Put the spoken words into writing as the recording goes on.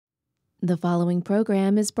The following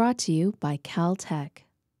program is brought to you by Caltech.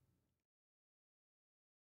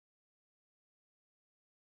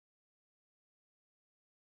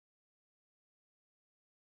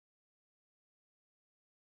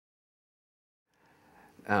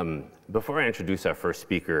 Before I introduce our first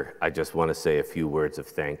speaker, I just want to say a few words of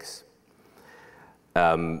thanks.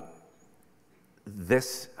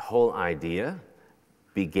 This whole idea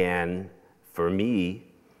began for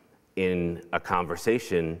me in a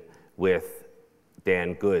conversation with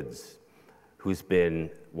Dan Goods, who's been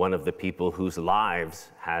one of the people whose lives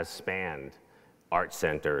has spanned Art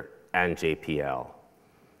Center and JPL,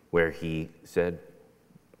 where he said,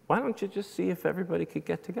 why don't you just see if everybody could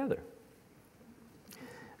get together?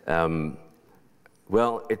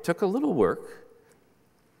 Well, it took a little work,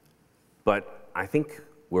 but I think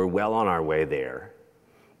we're well on our way there.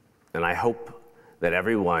 And I hope that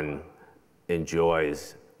everyone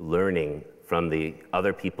enjoys learning from the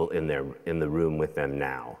other people in the room with them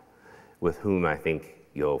now, with whom I think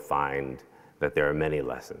you'll find that there are many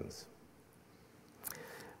lessons.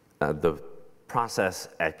 The process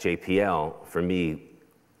at JPL, for me,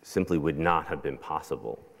 simply would not have been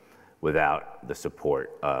possible without the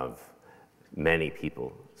support of many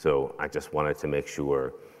people. So I just wanted to make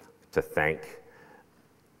sure to thank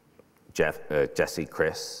Jesse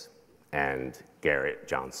Chris and Garrett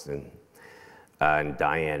Johnston and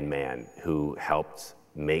Diane Mann, who helped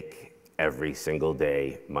make every single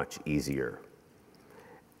day much easier.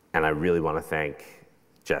 And I really want to thank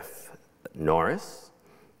Jeff Norris,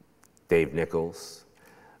 Dave Nichols,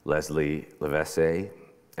 Leslie Levesque,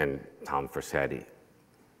 and Tom Fraschetti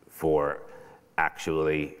for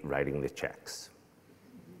actually writing the checks.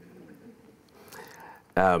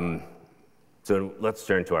 So let's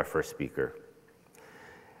turn to our first speaker.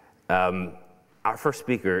 Our first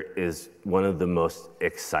speaker is one of the most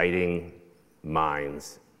exciting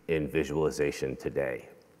minds in visualization today.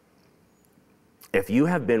 If you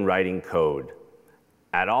have been writing code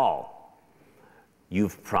at all,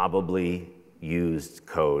 you've probably used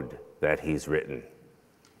code that he's written.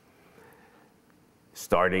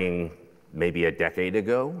 Starting maybe a decade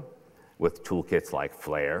ago with toolkits like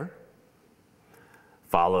Flare,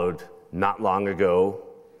 followed not long ago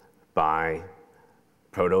by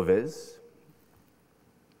Protovis,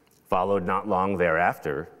 followed not long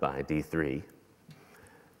thereafter by D3.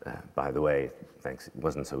 By the way, thanks, it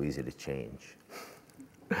wasn't so easy to change,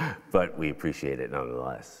 but we appreciate it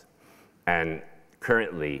nonetheless. And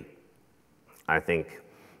currently, I think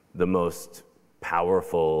the most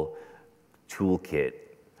powerful toolkit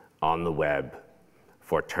on the web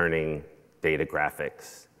for turning data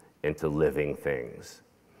graphics into living things.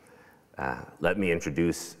 Let me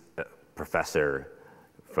introduce a professor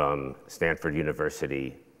from Stanford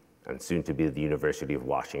University and soon to be the University of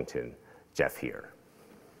Washington, Jeff Heer.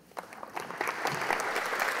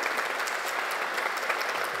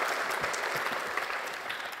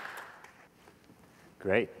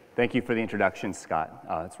 Great. Thank you for the introduction, Scott.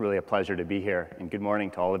 It's really a pleasure to be here, and good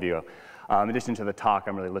morning to all of you. In addition to the talk,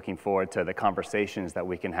 I'm really looking forward to the conversations that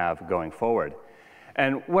we can have going forward.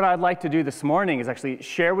 And what I'd like to do this morning is actually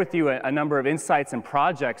share with you a number of insights and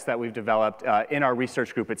projects that we've developed in our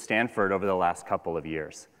research group at Stanford over the last couple of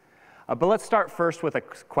years. But let's start first with a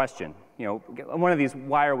question. You know, one of these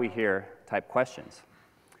 "why are we here" type questions.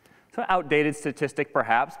 So outdated statistic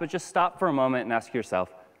perhaps, but just stop for a moment and ask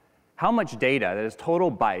yourself, how much data, that is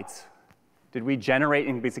total bytes, did we generate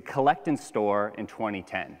and basically collect and store in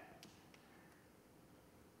 2010?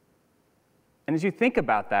 And as you think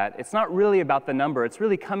about that, it's not really about the number. It's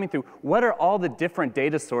really coming through what are all the different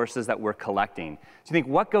data sources that we're collecting. So you think,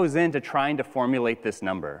 what goes into trying to formulate this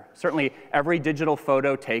number? Certainly, every digital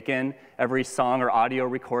photo taken, every song or audio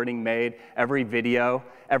recording made, every video,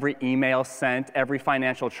 every email sent, every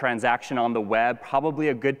financial transaction on the web, probably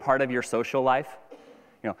a good part of your social life.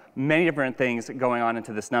 You know, many different things going on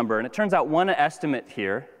into this number. And it turns out one estimate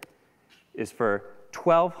here is for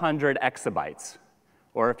 1,200 exabytes.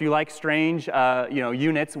 Or if you like strange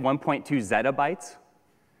units, 1.2 zettabytes,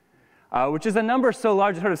 which is a number so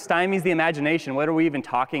large it sort of stymies the imagination. What are we even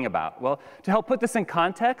talking about? Well, to help put this in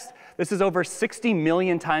context, this is over 60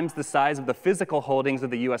 million times the size of the physical holdings of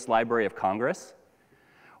the US Library of Congress.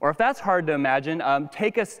 Or if that's hard to imagine,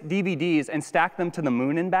 take us DVDs and stack them to the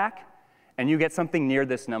moon and back, and you get something near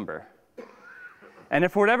this number. And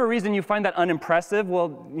if for whatever reason you find that unimpressive,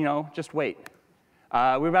 well, just wait.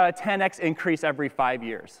 We're about a 10x increase every 5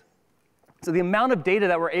 years. So the amount of data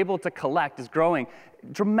that we're able to collect is growing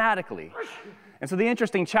dramatically. And so the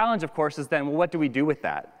interesting challenge, of course, is then, well, what do we do with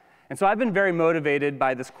that? And so I've been very motivated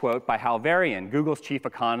by this quote by Hal Varian, Google's chief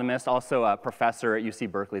economist, also a professor at UC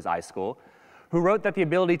Berkeley's iSchool, who wrote that the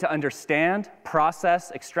ability to understand, process,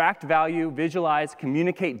 extract value, visualize,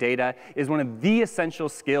 communicate data is one of the essential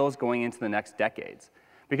skills going into the next decades.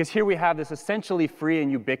 Because here we have this essentially free and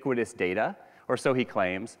ubiquitous data, or so he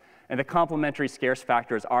claims, and the complementary scarce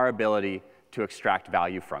factor is our ability to extract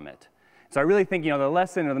value from it. So I really think, the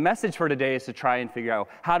lesson or the message for today is to try and figure out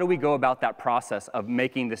how do we go about that process of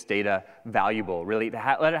making this data valuable, really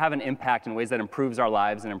let it have an impact in ways that improves our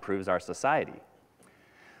lives and improves our society.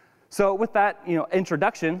 So with that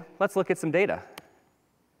introduction, let's look at some data.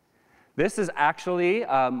 This is actually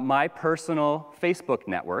my personal Facebook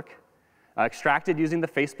network, extracted using the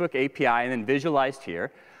Facebook API and then visualized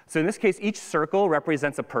here. So in this case, each circle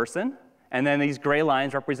represents a person, and then these gray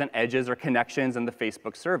lines represent edges or connections in the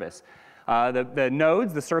Facebook service. The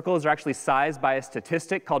nodes, the circles, are actually sized by a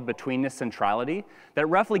statistic called betweenness centrality that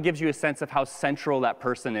roughly gives you a sense of how central that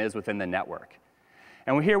person is within the network.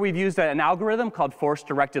 And here we've used an algorithm called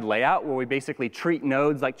force-directed layout, where we basically treat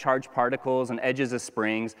nodes like charged particles and edges as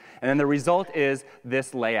springs, and then the result is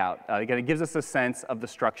this layout. Again, it gives us a sense of the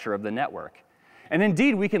structure of the network. And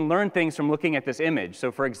indeed, we can learn things from looking at this image.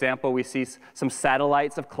 So for example, we see some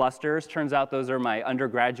satellites of clusters. Turns out those are my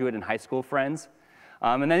undergraduate and high school friends.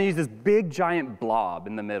 And then use this big, giant blob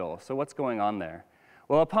in the middle. So what's going on there?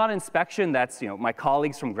 Well, upon inspection, that's my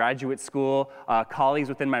colleagues from graduate school, colleagues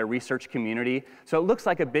within my research community. So it looks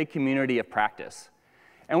like a big community of practice.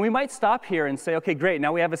 And we might stop here and say, OK, great.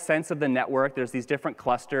 Now we have a sense of the network. There's these different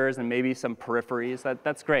clusters and maybe some peripheries.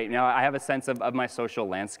 That's great. Now I have a sense of my social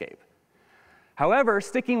landscape. However,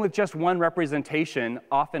 sticking with just one representation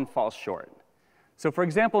often falls short. So for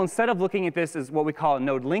example, instead of looking at this as what we call a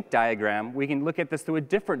node link diagram, we can look at this through a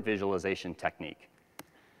different visualization technique.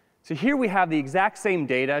 So here we have the exact same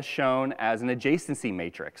data shown as an adjacency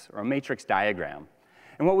matrix, or a matrix diagram.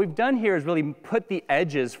 And what we've done here is really put the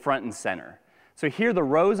edges front and center. So here the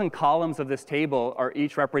rows and columns of this table are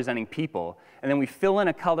each representing people, and then we fill in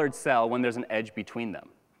a colored cell when there's an edge between them.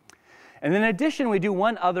 And in addition, we do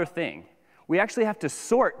one other thing. We actually have to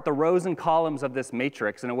sort the rows and columns of this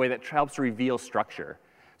matrix in a way that helps reveal structure.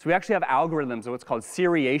 So we actually have algorithms of what's called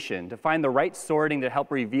seriation to find the right sorting to help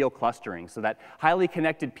reveal clustering so that highly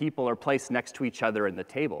connected people are placed next to each other in the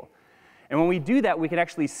table. And when we do that, we can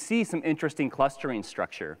actually see some interesting clustering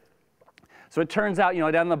structure. So it turns out,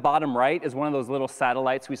 down the bottom right is one of those little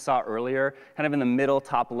satellites we saw earlier. Kind of in the middle,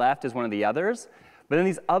 top left is one of the others. But then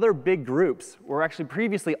these other big groups were actually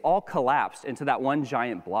previously all collapsed into that one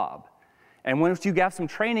giant blob. And once you have some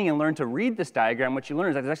training and learn to read this diagram, what you learn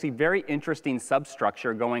is that there's actually very interesting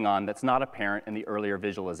substructure going on that's not apparent in the earlier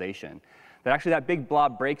visualization. That actually that big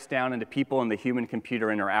blob breaks down into people in the human-computer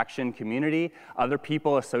interaction community, other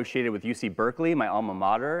people associated with UC Berkeley, my alma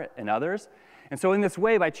mater, and others. And so in this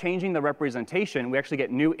way, by changing the representation, we actually get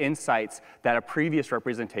new insights that a previous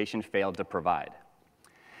representation failed to provide.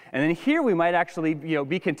 And then here we might actually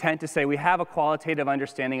be content to say we have a qualitative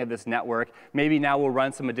understanding of this network. Maybe now we'll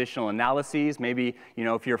run some additional analyses. Maybe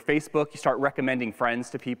if you're Facebook, you start recommending friends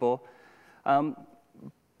to people.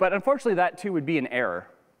 But unfortunately, that too would be an error.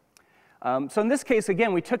 So in this case,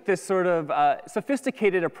 again, we took this sort of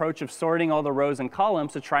sophisticated approach of sorting all the rows and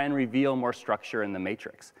columns to try and reveal more structure in the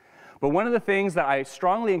matrix. But one of the things that I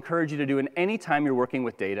strongly encourage you to do in any time you're working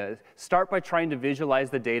with data is start by trying to visualize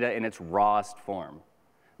the data in its rawest form.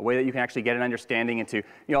 A way that you can actually get an understanding into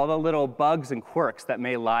all the little bugs and quirks that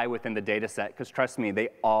may lie within the data set, because trust me, they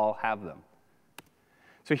all have them.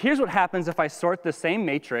 So here's what happens if I sort the same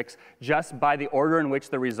matrix just by the order in which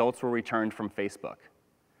the results were returned from Facebook,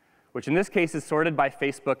 which in this case is sorted by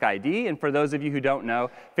Facebook ID. And for those of you who don't know,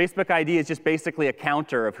 Facebook ID is just basically a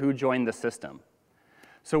counter of who joined the system.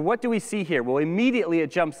 So what do we see here? Well, immediately it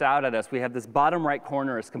jumps out at us. We have this bottom right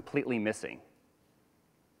corner is completely missing.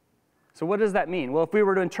 So what does that mean? Well, if we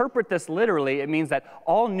were to interpret this literally, it means that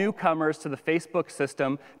all newcomers to the Facebook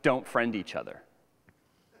system don't friend each other.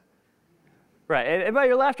 Right, and by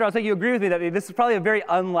your laughter, I think you agree with me that this is probably a very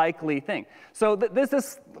unlikely thing. So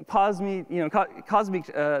this caused me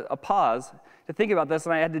a pause to think about this,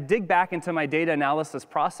 and I had to dig back into my data analysis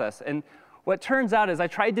process. And what turns out is I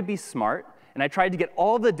tried to be smart, and I tried to get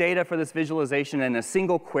all the data for this visualization in a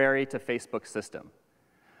single query to Facebook's system.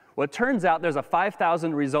 Well, it turns out there's a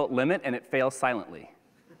 5,000 result limit, and it fails silently.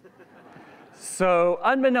 So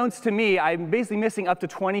unbeknownst to me, I'm basically missing up to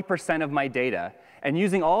 20% of my data. And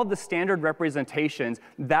using all of the standard representations,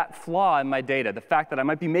 that flaw in my data, the fact that I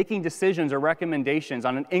might be making decisions or recommendations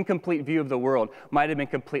on an incomplete view of the world, might have been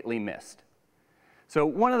completely missed. So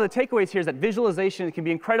one of the takeaways here is that visualization can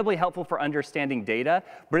be incredibly helpful for understanding data,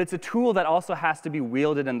 but it's a tool that also has to be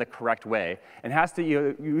wielded in the correct way and has to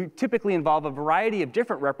you typically involve a variety of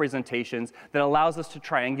different representations that allows us to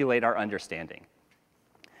triangulate our understanding.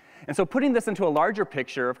 And so putting this into a larger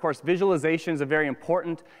picture, of course, visualization is a very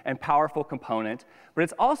important and powerful component, but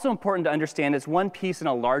it's also important to understand it's one piece in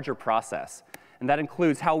a larger process. And that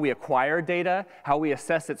includes how we acquire data, how we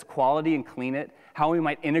assess its quality and clean it, how we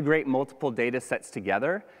might integrate multiple data sets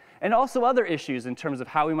together, and also other issues in terms of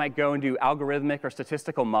how we might go and do algorithmic or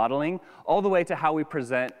statistical modeling, all the way to how we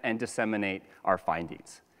present and disseminate our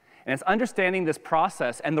findings. And it's understanding this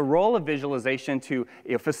process and the role of visualization to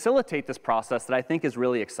facilitate this process that I think is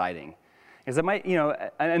really exciting. Because it might,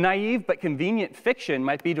 a naive but convenient fiction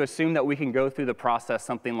might be to assume that we can go through the process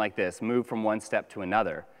something like this, move from one step to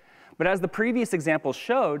another. But as the previous example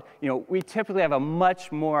showed, we typically have a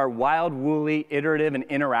much more wild, woolly, iterative, and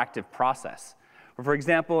interactive process. For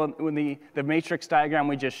example, when the matrix diagram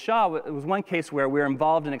we just saw, it was one case where we were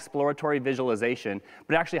involved in exploratory visualization,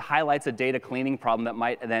 but it actually highlights a data cleaning problem that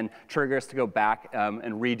might then trigger us to go back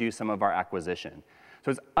and redo some of our acquisition. So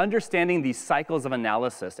it's understanding these cycles of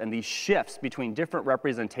analysis and these shifts between different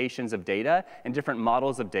representations of data and different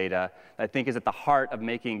models of data that I think is at the heart of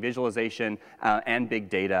making visualization and big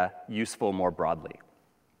data useful more broadly.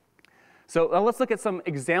 So let's look at some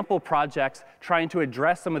example projects trying to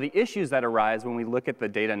address some of the issues that arise when we look at the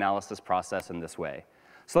data analysis process in this way.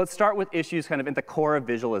 So let's start with issues kind of at the core of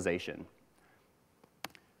visualization.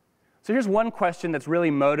 So here's one question that's really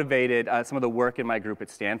motivated some of the work in my group at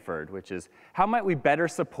Stanford, which is how might we better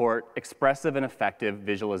support expressive and effective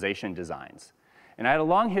visualization designs? And I had a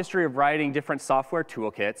long history of writing different software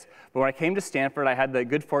toolkits, but when I came to Stanford, I had the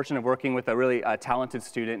good fortune of working with a really talented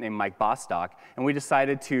student named Mike Bostock, and we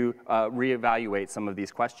decided to reevaluate some of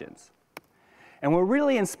these questions. And we're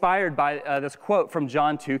really inspired by this quote from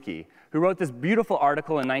John Tukey, who wrote this beautiful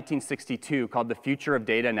article in 1962 called The Future of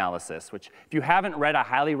Data Analysis, which if you haven't read, I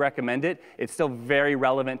highly recommend it. It's still very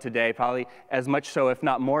relevant today, probably as much so, if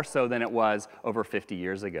not more so, than it was over 50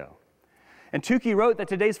 years ago. And Tukey wrote that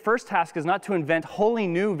today's first task is not to invent wholly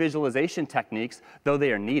new visualization techniques, though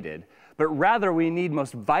they are needed, but rather we need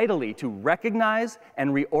most vitally to recognize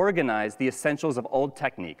and reorganize the essentials of old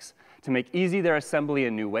techniques, to make easy their assembly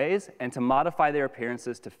in new ways, and to modify their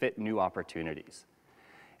appearances to fit new opportunities.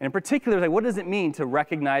 And in particular, what does it mean to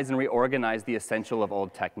recognize and reorganize the essential of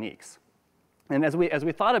old techniques? And as we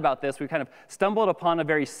thought about this, we kind of stumbled upon a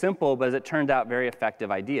very simple, but as it turned out, very effective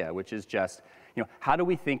idea, which is just, how do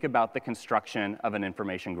we think about the construction of an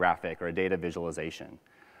information graphic or a data visualization?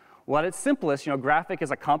 Well, at its simplest, graphic is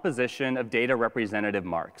a composition of data representative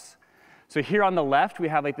marks. So here on the left, we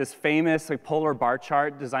have this famous polar bar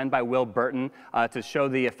chart designed by Will Burton to show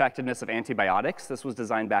the effectiveness of antibiotics. This was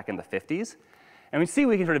designed back in the 50s. And we see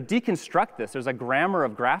we can sort of deconstruct this. There's a grammar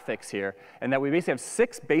of graphics here, and that we basically have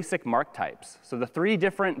 6 basic mark types. So the 3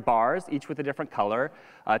 different bars, each with a different color,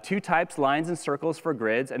 2 types, lines and circles for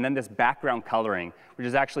grids, and then this background coloring, which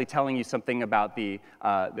is actually telling you something about the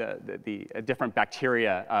different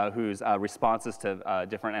bacteria whose responses to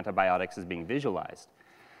different antibiotics is being visualized.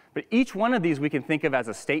 But each one of these we can think of as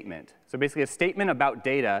a statement. So basically a statement about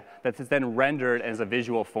data that is then rendered as a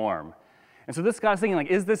visual form. And so this got us thinking,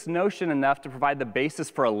 is this notion enough to provide the basis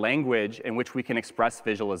for a language in which we can express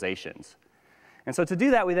visualizations? And so to do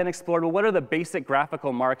that, we then explored, what are the basic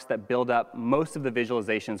graphical marks that build up most of the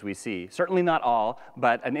visualizations we see? Certainly not all,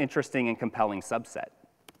 but an interesting and compelling subset.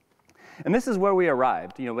 And this is where we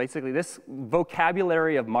arrived, basically this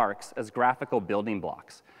vocabulary of marks as graphical building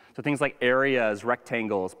blocks. So things like areas,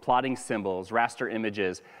 rectangles, plotting symbols, raster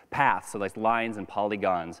images, paths, so like lines and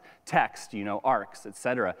polygons, text, arcs,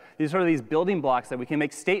 etc. These are sort of these building blocks that we can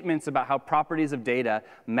make statements about how properties of data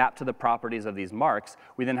map to the properties of these marks.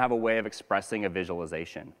 We then have a way of expressing a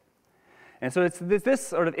visualization. And so it's this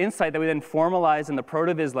sort of insight that we then formalize in the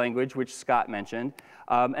Protovis language, which Scott mentioned,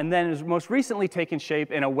 and then is most recently taken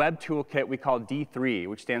shape in a web toolkit we call D3,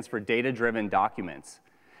 which stands for Data-Driven Documents,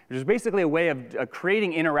 which is basically a way of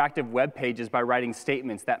creating interactive web pages by writing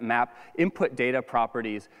statements that map input data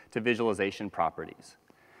properties to visualization properties.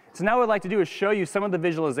 So now what I'd like to do is show you some of the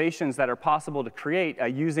visualizations that are possible to create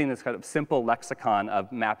using this kind of simple lexicon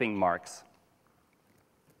of mapping marks.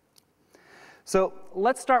 So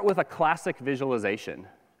let's start with a classic visualization.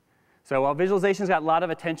 So while visualization's got a lot of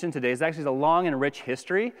attention today, it's actually a long and rich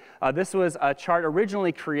history. This was a chart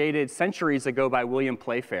originally created centuries ago by William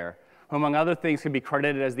Playfair, who, among other things, can be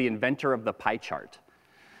credited as the inventor of the pie chart.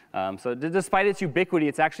 So despite its ubiquity,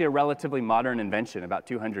 it's actually a relatively modern invention, about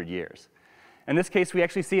 200 years. In this case, we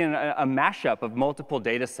actually see a mashup of multiple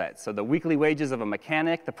data sets. So the weekly wages of a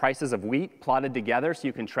mechanic, the prices of wheat plotted together so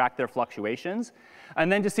you can track their fluctuations.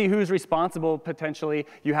 And then to see who's responsible, potentially,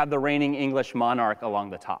 you have the reigning English monarch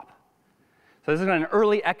along the top. So this is an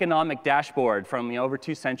early economic dashboard from over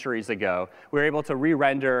 2 centuries ago. We were able to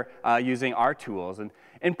re-render using our tools. And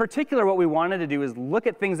in particular, what we wanted to do is look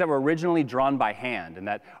at things that were originally drawn by hand, and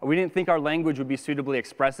that we didn't think our language would be suitably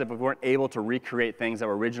expressive if we weren't able to recreate things that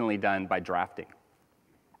were originally done by drafting.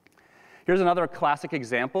 Here's another classic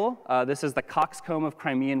example. This is the coxcomb of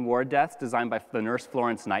Crimean War deaths designed by the nurse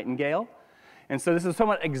Florence Nightingale. And so this is a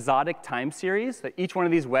somewhat exotic time series. That each one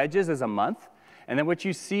of these wedges is a month. And then what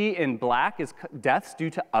you see in black is deaths due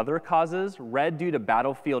to other causes, red due to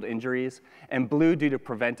battlefield injuries, and blue due to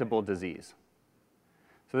preventable disease.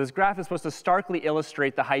 So this graph is supposed to starkly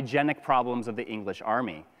illustrate the hygienic problems of the English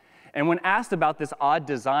army. And when asked about this odd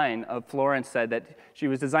design, Florence said that she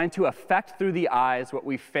was designed to affect through the eyes what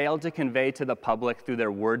we failed to convey to the public through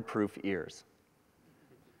their word-proof ears.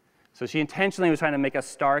 So she intentionally was trying to make a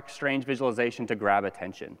stark, strange visualization to grab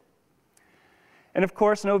attention. And of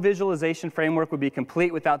course, no visualization framework would be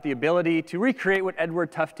complete without the ability to recreate what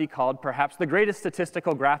Edward Tufte called perhaps the greatest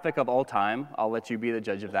statistical graphic of all time. I'll let you be the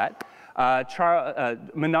judge of that.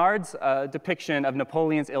 Menard's depiction of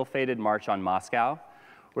Napoleon's ill-fated march on Moscow.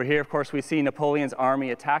 Where here, of course, we see Napoleon's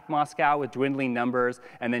army attack Moscow with dwindling numbers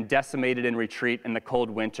and then decimated in retreat in the cold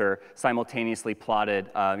winter, simultaneously plotted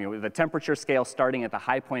with the temperature scale starting at the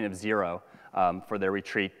high point of 0 for their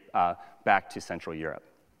retreat back to Central Europe.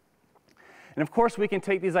 And of course, we can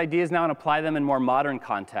take these ideas now and apply them in more modern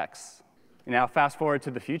contexts. Now, fast forward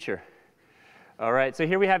to the future. All right, so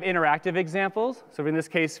here we have interactive examples. So in this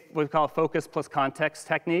case, what we call focus plus context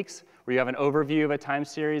techniques, where you have an overview of a time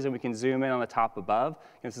series, and we can zoom in on the top above.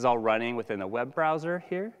 And this is all running within a web browser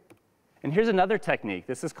here. And here's another technique.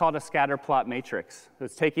 This is called a scatter plot matrix. So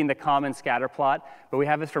it's taking the common scatter plot, but we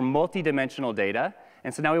have this for multi-dimensional data.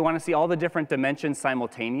 And so now we want to see all the different dimensions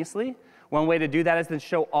simultaneously. One way to do that is to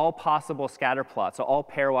show all possible scatter plots, so all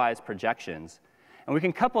pairwise projections. And we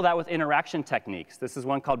can couple that with interaction techniques. This is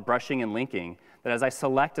one called brushing and linking, that as I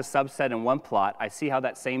select a subset in one plot, I see how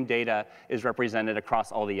that same data is represented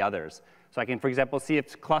across all the others. So I can, for example, see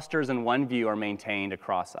if clusters in one view are maintained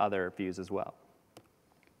across other views as well.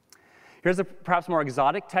 Here's a perhaps more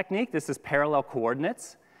exotic technique. This is parallel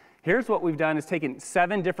coordinates. Here's what we've done is taken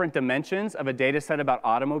 7 different dimensions of a data set about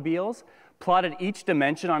automobiles, plotted each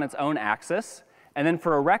dimension on its own axis, and then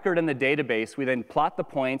for a record in the database, we then plot the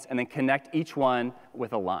points and then connect each one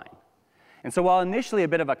with a line. And so while initially a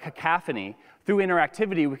bit of a cacophony, through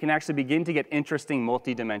interactivity, we can actually begin to get interesting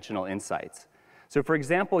multidimensional insights. So for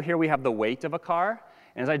example, here we have the weight of a car.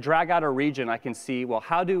 And as I drag out a region, I can see, well,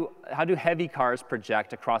 how do heavy cars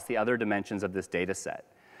project across the other dimensions of this data set?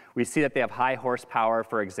 We see that they have high horsepower,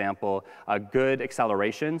 for example, good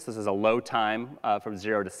acceleration. So this is a low time from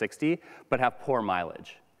 0 to 60, but have poor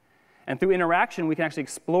mileage. And through interaction, we can actually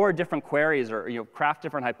explore different queries or craft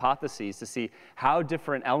different hypotheses to see how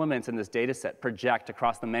different elements in this data set project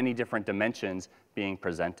across the many different dimensions being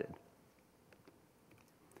presented.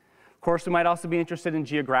 Of course, we might also be interested in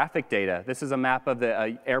geographic data. This is a map of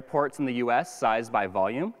the airports in the US sized by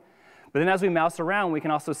volume. But then as we mouse around, we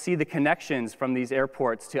can also see the connections from these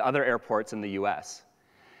airports to other airports in the US.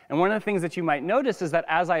 And one of the things that you might notice is that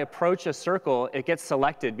as I approach a circle, it gets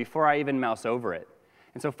selected before I even mouse over it.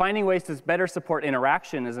 And so finding ways to better support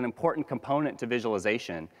interaction is an important component to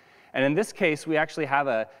visualization. And in this case, we actually have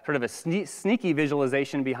a sort of a sneaky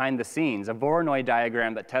visualization behind the scenes, a Voronoi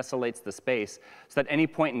diagram that tessellates the space so that at any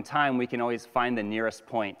point in time, we can always find the nearest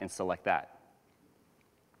point and select that.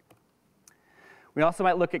 We also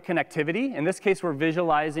might look at connectivity. In this case, we're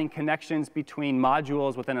visualizing connections between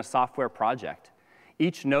modules within a software project.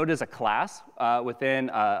 Each node is a class within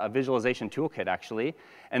a visualization toolkit, actually.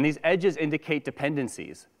 And these edges indicate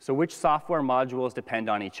dependencies, so which software modules depend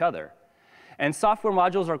on each other. And software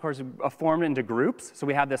modules are, of course, formed into groups. So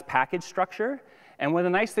we have this package structure. And one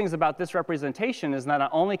of the nice things about this representation is that not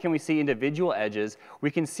only can we see individual edges,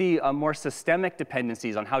 we can see more systemic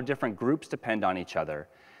dependencies on how different groups depend on each other.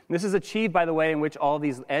 And this is achieved by the way in which all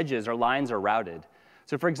these edges or lines are routed.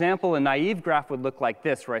 So for example, a naive graph would look like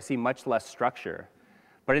this, where I see much less structure.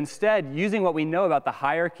 But instead, using what we know about the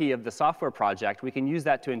hierarchy of the software project, we can use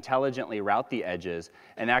that to intelligently route the edges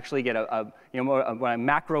and actually get a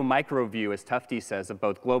macro-micro view, as Tufte says, of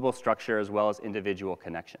both global structure as well as individual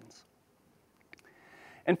connections.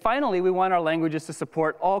 And finally, we want our languages to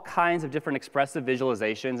support all kinds of different expressive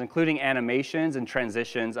visualizations, including animations and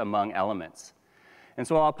transitions among elements. And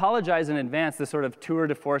so I'll apologize in advance, this sort of tour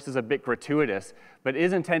de force is a bit gratuitous, but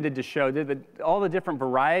is intended to show all the different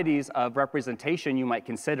varieties of representation you might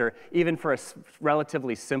consider, even for a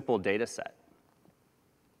relatively simple data set.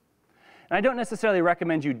 And I don't necessarily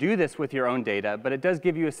recommend you do this with your own data, but it does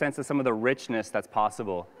give you a sense of some of the richness that's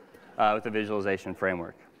possible with the visualization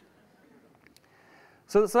framework.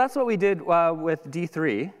 So that's what we did with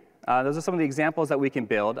D3. Those are some of the examples that we can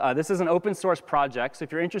build. This is an open source project, so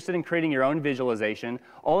if you're interested in creating your own visualization,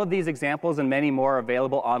 all of these examples and many more are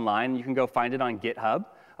available online. You can go find it on GitHub.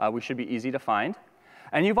 We should be easy to find.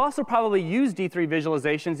 And you've also probably used D3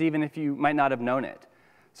 visualizations even if you might not have known it.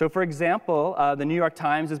 So for example, the New York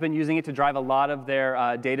Times has been using it to drive a lot of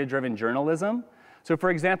their data-driven journalism. So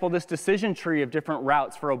for example, this decision tree of different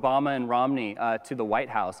routes for Obama and Romney to the White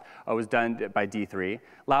House was done by D3.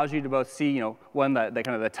 Allows you to both see, one, the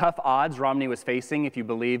kind of the tough odds Romney was facing if you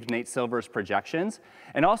believed Nate Silver's projections,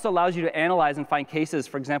 and also allows you to analyze and find cases,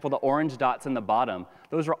 for example, the orange dots in the bottom.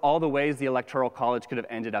 Those are all the ways the Electoral College could have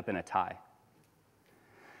ended up in a tie.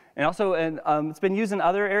 And also, it's been used in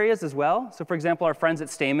other areas as well. So for example, our friends at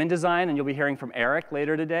Stamen Design, and you'll be hearing from Eric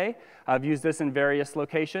later today, have used this in various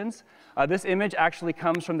locations. This image actually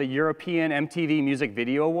comes from the European MTV Music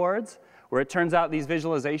Video Awards, where it turns out these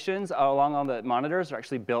visualizations along on the monitors are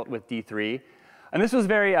actually built with D3. And this was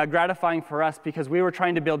very gratifying for us because we were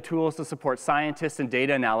trying to build tools to support scientists and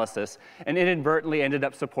data analysis, and inadvertently ended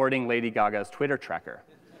up supporting Lady Gaga's Twitter tracker.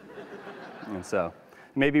 And so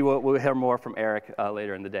maybe we'll hear more from Eric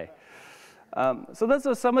later in the day. So those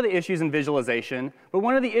are some of the issues in visualization. But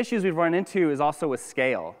one of the issues we've run into is also with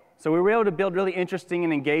scale. So we were able to build really interesting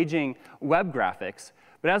and engaging web graphics.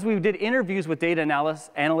 But as we did interviews with data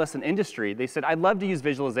analysts in industry, they said, I'd love to use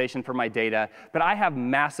visualization for my data, but I have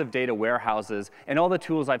massive data warehouses, and all the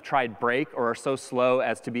tools I've tried break or are so slow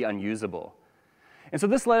as to be unusable. And so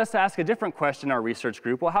this led us to ask a different question in our research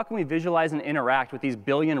group. Well, how can we visualize and interact with these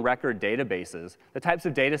billion record databases, the types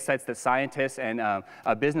of data sets that scientists and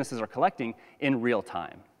businesses are collecting in real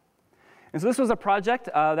time? And so this was a project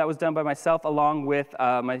that was done by myself along with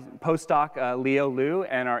my postdoc, Leo Liu,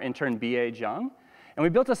 and our intern, B.A. Jiang. And we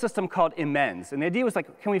built a system called Immense. And the idea was,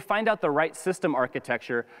 like, can we find out the right system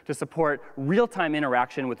architecture to support real-time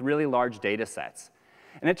interaction with really large data sets?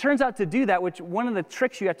 And it turns out to do that, which one of the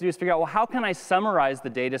tricks you have to do is figure out, well, how can I summarize the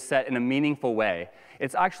data set in a meaningful way?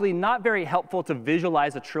 It's actually not very helpful to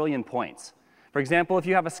visualize 1 trillion points. For example, if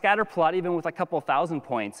you have a scatter plot, even with a couple thousand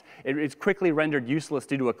points, it's quickly rendered useless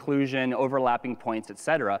due to occlusion, overlapping points, et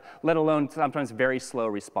cetera, let alone sometimes very slow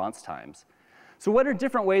response times. So what are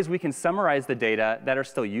different ways we can summarize the data that are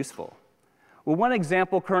still useful? Well, one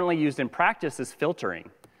example currently used in practice is filtering.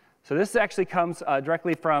 So this actually comes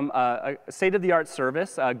directly from a state-of-the-art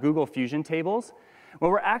service, Google Fusion Tables. What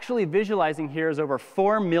we're actually visualizing here is over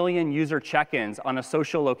 4 million user check-ins on a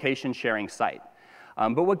social location sharing site.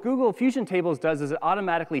 But what Google Fusion Tables does is it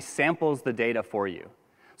automatically samples the data for you.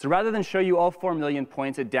 So rather than show you all 4 million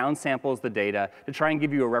points, it downsamples the data to try and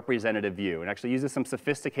give you a representative view, and actually uses some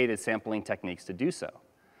sophisticated sampling techniques to do so.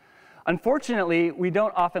 Unfortunately, we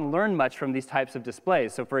don't often learn much from these types of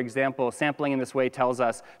displays. So for example, sampling in this way tells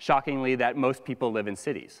us, shockingly, that most people live in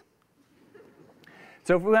cities.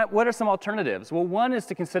 So what are some alternatives? Well, one is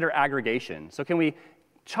to consider aggregation. So can we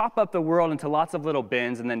chop up the world into lots of little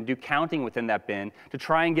bins and then do counting within that bin to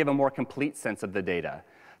try and give a more complete sense of the data?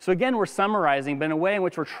 So again, we're summarizing, but in a way in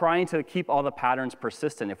which we're trying to keep all the patterns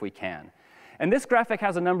persistent if we can. And this graphic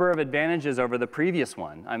has a number of advantages over the previous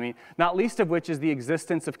one. I mean, not least of which is the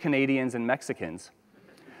existence of Canadians and Mexicans.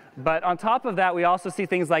 But on top of that, we also see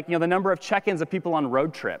things like, the number of check-ins of people on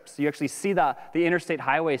road trips. You actually see the interstate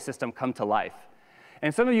highway system come to life.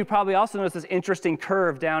 And some of you probably also noticed this interesting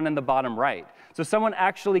curve down in the bottom right. So someone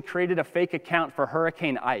actually created a fake account for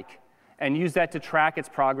Hurricane Ike and used that to track its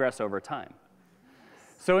progress over time.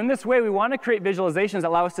 So in this way, we want to create visualizations that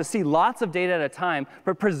allow us to see lots of data at a time,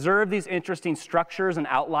 but preserve these interesting structures and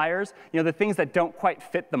outliers, the things that don't quite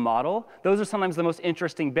fit the model. Those are sometimes the most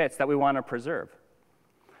interesting bits that we want to preserve.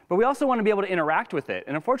 But we also want to be able to interact with it.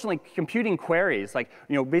 And unfortunately, computing queries, like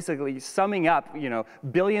basically summing up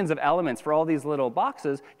billions of elements for all these little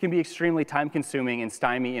boxes, can be extremely time-consuming and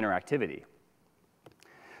stymie interactivity.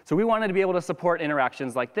 So we wanted to be able to support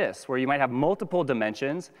interactions like this, where you might have multiple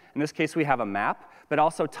dimensions. In this case, we have a map, but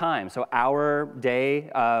also time, so hour, day,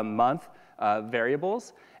 month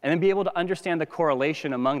variables, and then be able to understand the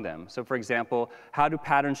correlation among them. So for example, how do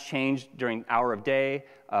patterns change during hour of day,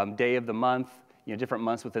 day of the month, different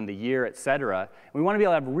months within the year, et cetera. We want to be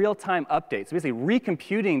able to have real-time updates, so basically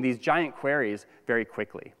recomputing these giant queries very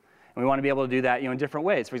quickly. And we want to be able to do that in different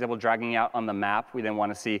ways. For example, dragging out on the map, we then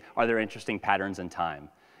want to see, are there interesting patterns in time?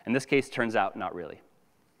 In this case, turns out not really.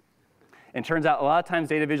 And it turns out a lot of times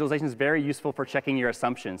data visualization is very useful for checking your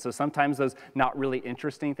assumptions. So sometimes those not really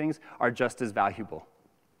interesting things are just as valuable.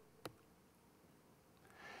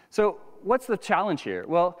 So what's the challenge here?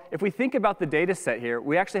 Well, if we think about the data set here,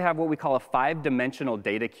 we actually have what we call a 5-dimensional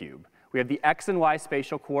data cube. We have the x and y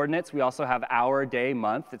spatial coordinates. We also have hour, day,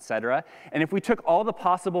 month, et cetera. And if we took all the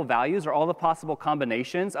possible values or all the possible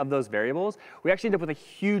combinations of those variables, we actually end up with a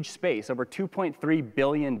huge space, over 2.3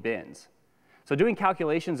 billion bins. So doing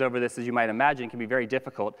calculations over this, as you might imagine, can be very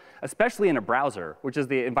difficult, especially in a browser, which is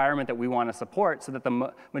the environment that we want to support so that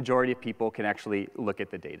the majority of people can actually look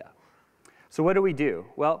at the data. So what do?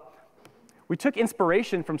 Well, we took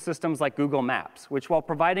inspiration from systems like Google Maps, which, while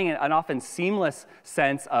providing an often seamless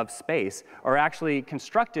sense of space, are actually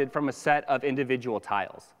constructed from a set of individual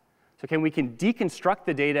tiles. So we can deconstruct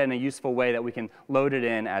the data in a useful way that we can load it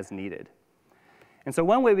in as needed. And so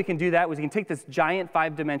one way we can do that is we can take this giant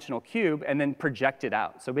 5-dimensional cube and then project it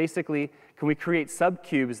out. So basically, can we create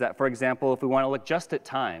subcubes that, for example, if we want to look just at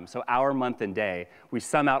time, so hour, month, and day, we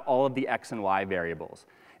sum out all of the x and y variables.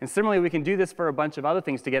 And similarly, we can do this for a bunch of other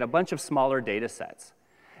things to get a bunch of smaller data sets.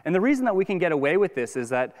 And the reason that we can get away with this is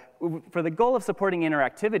that for the goal of supporting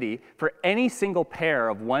interactivity, for any single pair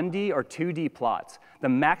of 1D or 2D plots, the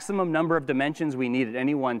maximum number of dimensions we need at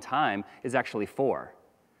any one time is actually 4.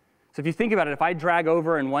 So if you think about it, if I drag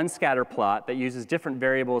over in one scatter plot that uses different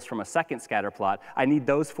variables from a second scatter plot, I need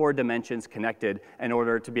those 4 dimensions connected in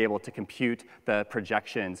order to be able to compute the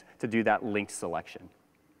projections to do that linked selection.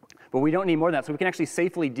 But we don't need more than that, so we can actually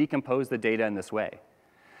safely decompose the data in this way.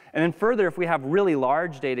 And then further, if we have really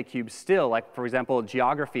large data cubes still, like, for example,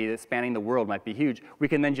 geography that's spanning the world might be huge, we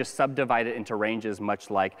can then just subdivide it into ranges much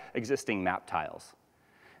like existing map tiles.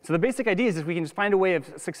 So the basic idea is we can just find a way of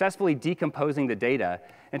successfully decomposing the data.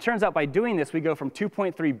 And it turns out by doing this, we go from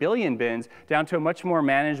 2.3 billion bins down to a much more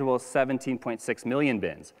manageable 17.6 million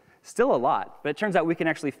bins. Still a lot, but it turns out we can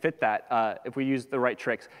actually fit that, if we use the right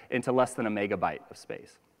tricks, into less than a megabyte of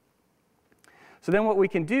space. So then what we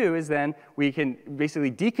can do is then we can basically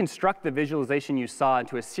deconstruct the visualization you saw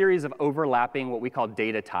into a series of overlapping what we call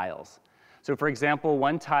data tiles. So for example,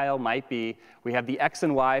 one tile might be we have the x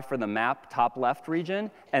and y for the map top left region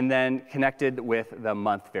and then connected with the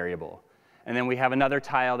month variable. And then we have another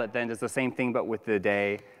tile that then does the same thing but with the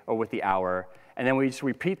day or with the hour. And then we just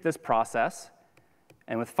repeat this process.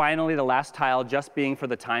 And with finally the last tile just being for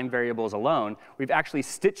the time variables alone, we've actually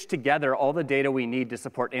stitched together all the data we need to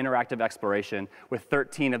support interactive exploration with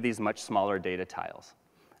 13 of these much smaller data tiles.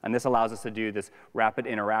 And this allows us to do this rapid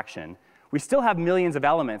interaction. We still have millions of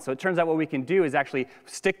elements, so it turns out what we can do is actually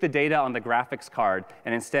stick the data on the graphics card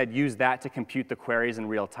and instead use that to compute the queries in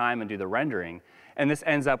real time and do the rendering. And this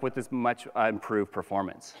ends up with this much improved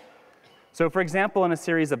performance. So for example, in a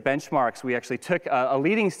series of benchmarks, we actually took a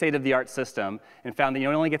leading state-of-the-art system and found that it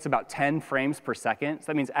only gets about 10 frames per second. So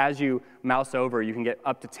that means as you mouse over, you can get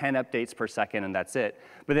up to 10 updates per second, and that's it.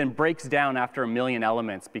 But then breaks down after 1 million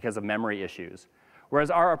elements because of memory issues. Whereas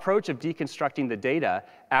our approach of deconstructing the data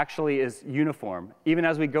actually is uniform. Even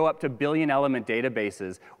as we go up to billion-element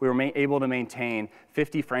databases, we were able to maintain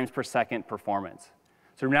 50 frames per second performance.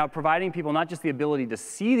 So we're now providing people not just the ability to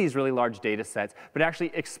see these really large data sets, but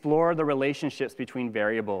actually explore the relationships between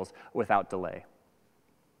variables without delay.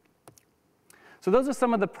 So those are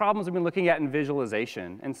some of the problems we've been looking at in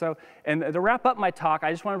visualization. And to wrap up my talk,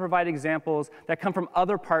 I just want to provide examples that come from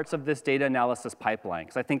other parts of this data analysis pipeline.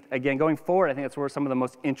 Because I think, again, going forward, I think that's where some of the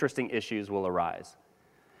most interesting issues will arise.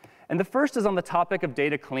 And the first is on the topic of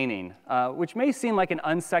data cleaning, which may seem like an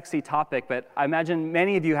unsexy topic, but I imagine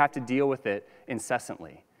many of you have to deal with it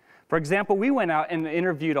incessantly. For example, we went out and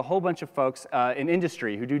interviewed a whole bunch of folks in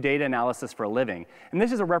industry who do data analysis for a living. And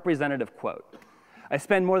this is a representative quote. I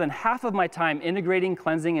spend more than half of my time integrating,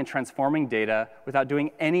 cleansing, and transforming data without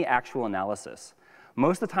doing any actual analysis.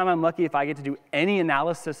 Most of the time, I'm lucky if I get to do any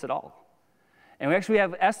analysis at all. And we actually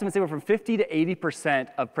have estimates that from 50 to 80%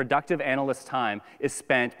 of productive analyst time is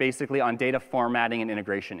spent basically on data formatting and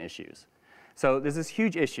integration issues. So there's this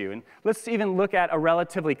huge issue. And let's even look at a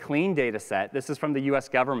relatively clean data set. This is from the US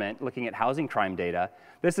government looking at housing crime data.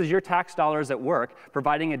 This is your tax dollars at work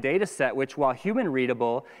providing a data set which, while human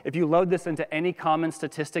readable, if you load this into any common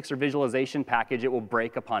statistics or visualization package, it will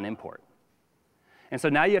break upon import. And so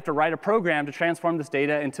now you have to write a program to transform this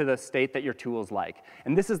data into the state that your tools like.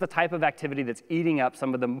 And this is the type of activity that's eating up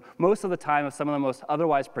most of the time of some of the most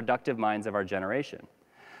otherwise productive minds of our generation.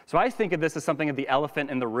 So I think of this as something of the elephant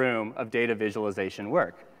in the room of data visualization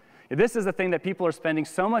work. This is the thing that people are spending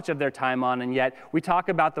so much of their time on, and yet we talk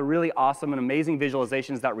about the really awesome and amazing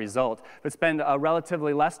visualizations that result, but spend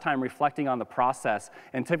relatively less time reflecting on the process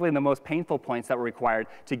and typically the most painful points that were required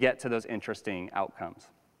to get to those interesting outcomes.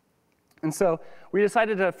 And so we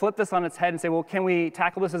decided to flip this on its head and say, well, can we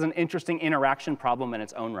tackle this as an interesting interaction problem in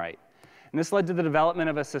its own right? And this led to the development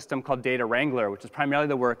of a system called Data Wrangler, which is primarily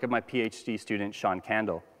the work of my PhD student, Sean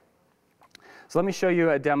Candle. So let me show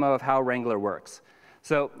you a demo of how Wrangler works.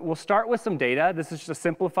 So we'll start with some data. This is just a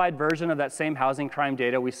simplified version of that same housing crime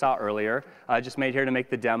data we saw earlier, just made here to make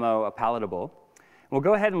the demo palatable. We'll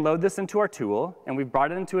go ahead and load this into our tool, and we've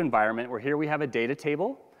brought it into an environment where here we have a data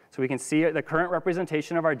table, so we can see the current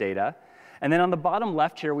representation of our data. And then on the bottom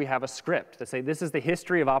left here, we have a script that says this is the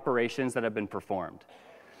history of operations that have been performed.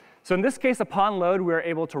 So in this case, upon load, we were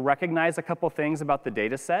able to recognize a couple things about the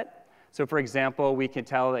data set. So for example, we can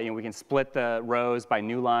tell that we can split the rows by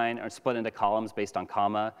new line or split into columns based on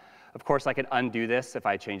comma. Of course, I could undo this if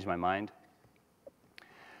I changed my mind.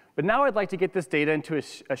 But now I'd like to get this data into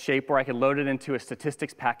a shape where I can load it into a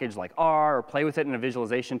statistics package like R, or play with it in a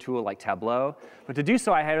visualization tool like Tableau. But to do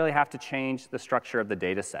so, I really have to change the structure of the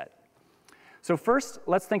data set. So first,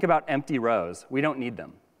 let's think about empty rows. We don't need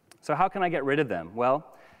them. So how can I get rid of them? Well,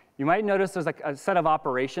 you might notice there's a set of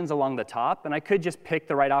operations along the top, and I could just pick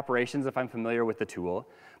the right operations if I'm familiar with the tool.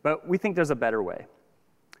 But we think there's a better way.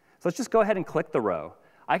 So let's just go ahead and click the row.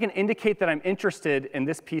 I can indicate that I'm interested in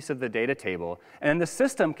this piece of the data table, and then the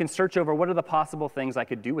system can search over what are the possible things I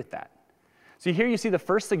could do with that. So here you see the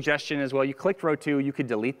first suggestion is, well, you clicked row 2, you could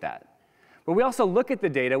delete that. But we also look at the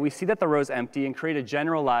data, we see that the row's empty, and create a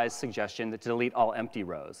generalized suggestion to delete all empty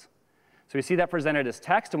rows. So we see that presented as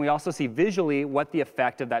text, and we also see visually what the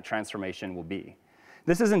effect of that transformation will be.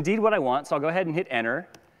 This is indeed what I want, so I'll go ahead and hit enter.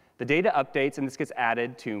 The data updates, and this gets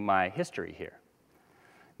added to my history here.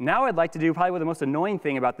 Now I'd like to do probably the most annoying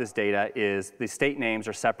thing about this data is the state names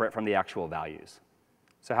are separate from the actual values.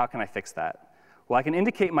 So how can I fix that? Well, I can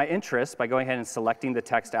indicate my interest by going ahead and selecting the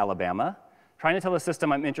text Alabama, trying to tell the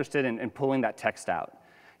system I'm interested in pulling that text out.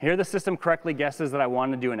 Here the system correctly guesses that I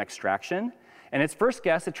want to do an extraction. And its first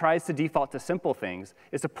guess, it tries to default to simple things,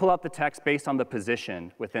 is to pull out the text based on the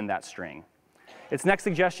position within that string. Its next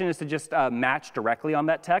suggestion is to just match directly on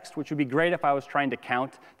that text, which would be great if I was trying to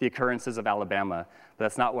count the occurrences of Alabama, but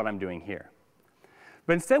that's not what I'm doing here.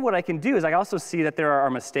 But instead, what I can do is I also see that there are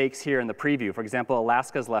mistakes here in the preview. For example,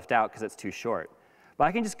 Alaska's left out because it's too short. But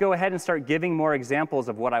I can just go ahead and start giving more examples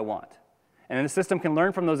of what I want. And then the system can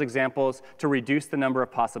learn from those examples to reduce the number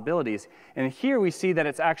of possibilities. And here we see that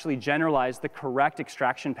it's actually generalized the correct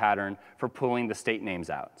extraction pattern for pulling the state names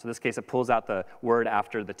out. So in this case, it pulls out the word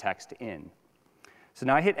after the text in. So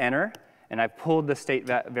now I hit enter, and I've pulled the state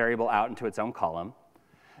variable out into its own column.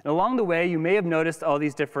 And along the way, you may have noticed all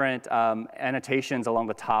these different annotations along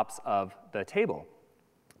the tops of the table.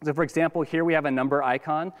 So for example, here we have a number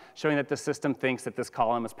icon showing that the system thinks that this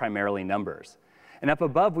column is primarily numbers. And up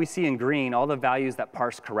above, we see in green all the values that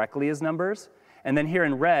parse correctly as numbers. And then here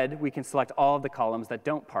in red, we can select all of the columns that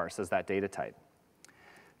don't parse as that data type.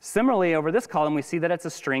 Similarly, over this column, we see that it's a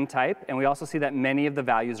string type, and we also see that many of the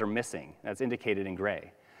values are missing. That's indicated in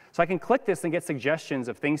gray. So I can click this and get suggestions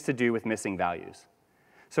of things to do with missing values.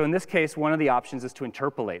 So in this case, one of the options is to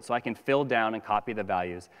interpolate, so I can fill down and copy the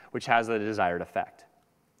values, which has the desired effect.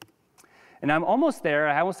 And I'm almost there.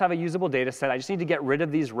 I almost have a usable data set. I just need to get rid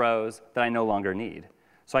of these rows that I no longer need.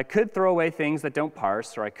 So I could throw away things that don't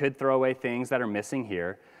parse, or I could throw away things that are missing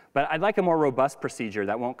here. But I'd like a more robust procedure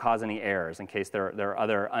that won't cause any errors in case there are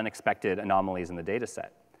other unexpected anomalies in the data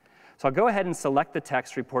set. So I'll go ahead and select the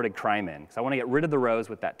text reported crime in, because I want to get rid of the rows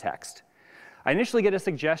with that text. I initially get a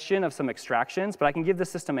suggestion of some extractions, but I can give the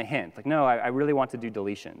system a hint. Like, no, I really want to do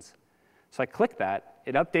deletions. So I click that,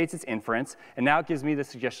 it updates its inference, and now it gives me the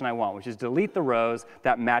suggestion I want, which is delete the rows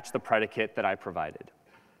that match the predicate that I provided.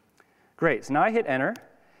 Great, so now I hit enter,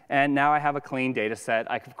 and now I have a clean data set.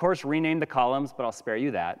 I could, of course, rename the columns, but I'll spare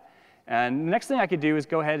you that. And the next thing I could do is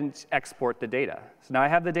go ahead and export the data. So now I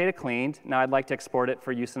have the data cleaned. Now I'd like to export it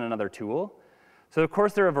for use in another tool. So of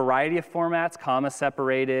course, there are a variety of formats, comma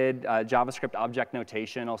separated, JavaScript object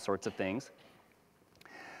notation, all sorts of things.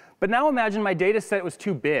 But now imagine my data set was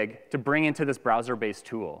too big to bring into this browser-based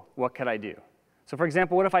tool. What could I do? So for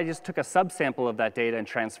example, what if I just took a subsample of that data and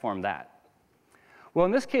transformed that? Well,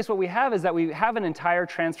 in this case, what we have is that we have an entire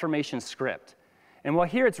transformation script. And while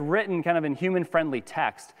here it's written kind of in human-friendly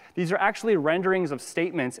text, these are actually renderings of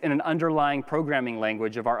statements in an underlying programming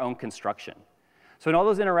language of our own construction. So in all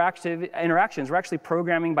those interactions, we're actually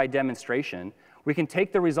programming by demonstration. We can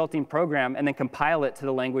take the resulting program and then compile it to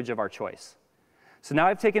the language of our choice. So now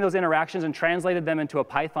I've taken those interactions and translated them into a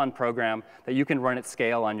Python program that you can run at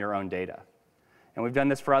scale on your own data. And we've done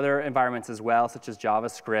this for other environments as well, such as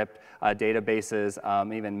JavaScript, databases,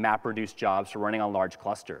 even MapReduce jobs for running on large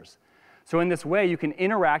clusters. So in this way, you can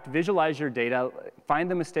interact, visualize your data, find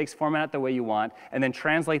the mistakes, format it the way you want, and then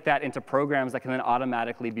translate that into programs that can then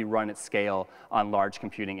automatically be run at scale on large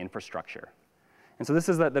computing infrastructure. And so this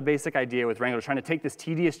is the basic idea with Wrangler, trying to take this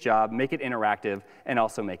tedious job, make it interactive, and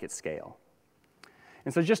also make it scale.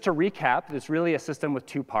 And so just to recap, it's really a system with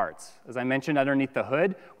two parts. As I mentioned, underneath the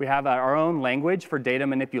hood, we have our own language for data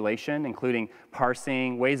manipulation, including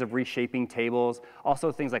parsing, ways of reshaping tables,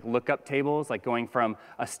 also things like lookup tables, like going from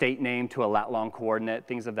a state name to a lat-long coordinate,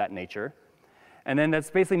 things of that nature. And then that's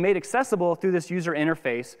basically made accessible through this user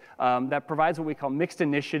interface that provides what we call mixed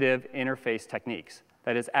initiative interface techniques.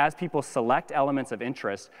 That is, as people select elements of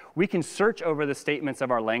interest, we can search over the statements of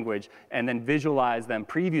our language and then visualize them,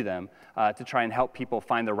 preview them, to try and help people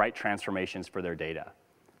find the right transformations for their data.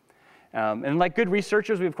 And like good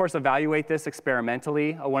researchers, we of course evaluate this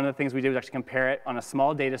experimentally. One of the things we did was actually compare it on a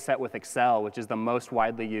small data set with Excel, which is the most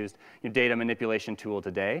widely used data manipulation tool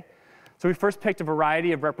today. So we first picked a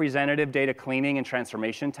variety of representative data cleaning and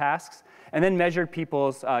transformation tasks, and then measured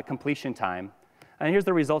people's completion time. And here's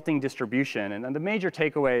the resulting distribution. And the major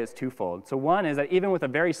takeaway is twofold. So one is that even with a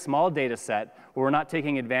very small data set, where we're not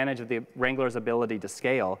taking advantage of the Wrangler's ability to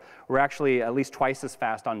scale, we're actually at least twice as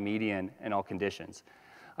fast on median in all conditions.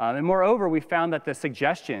 And moreover, we found that the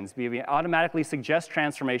suggestions, we automatically suggest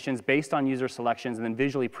transformations based on user selections and then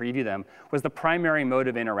visually preview them, was the primary mode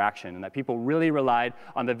of interaction, and that people really relied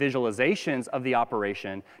on the visualizations of the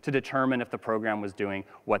operation to determine if the program was doing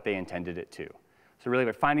what they intended it to. So really,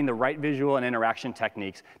 we're finding the right visual and interaction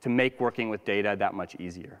techniques to make working with data that much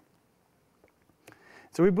easier.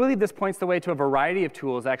 So we believe this points the way to a variety of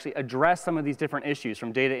tools that actually address some of these different issues,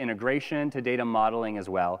 from data integration to data modeling as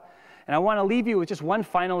well. And I want to leave you with just one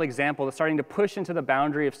final example that's starting to push into the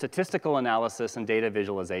boundary of statistical analysis and data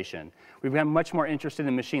visualization. We've become much more interested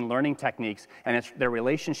in machine learning techniques and their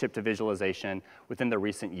relationship to visualization within the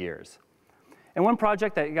recent years. And one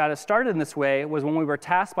project that got us started in this way was when we were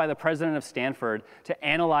tasked by the president of Stanford to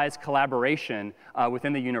analyze collaboration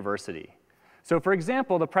within the university. So for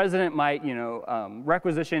example, the president might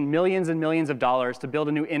requisition millions and millions of dollars to build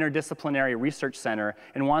a new interdisciplinary research center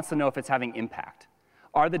and wants to know if it's having impact.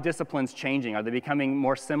 Are the disciplines changing? Are they becoming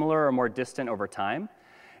more similar or more distant over time?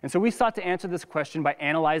 And so we sought to answer this question by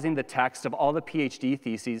analyzing the text of all the PhD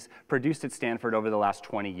theses produced at Stanford over the last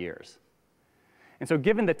 20 years. And so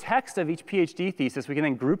given the text of each PhD thesis, we can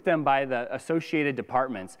then group them by the associated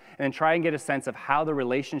departments and then try and get a sense of how the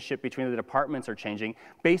relationship between the departments are changing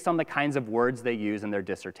based on the kinds of words they use in their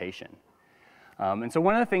dissertation. And so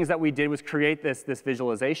one of the things that we did was create this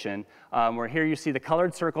visualization where here you see the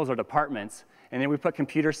colored circles are departments, and then we put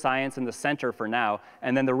computer science in the center for now,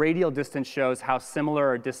 and then the radial distance shows how similar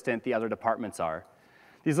or distant the other departments are.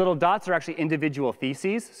 These little dots are actually individual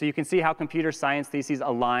theses, so you can see how computer science theses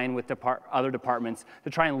align with other departments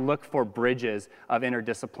to try and look for bridges of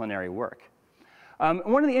interdisciplinary work.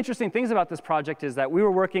 One of the interesting things about this project is that we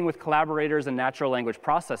were working with collaborators in natural language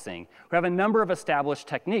processing who have a number of established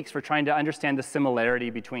techniques for trying to understand the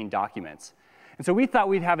similarity between documents. And so we thought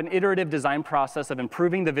we'd have an iterative design process of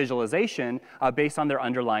improving the visualization based on their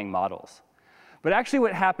underlying models. But actually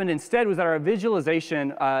what happened instead was that our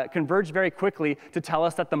visualization converged very quickly to tell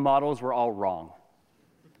us that the models were all wrong.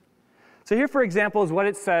 So here, for example, is what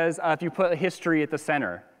it says if you put history at the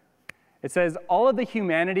center. It says, all of the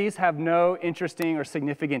humanities have no interesting or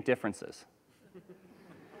significant differences.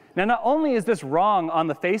 Now, not only is this wrong on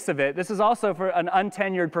the face of it, this is also, for an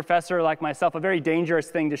untenured professor like myself, a very dangerous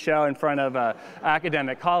thing to show in front of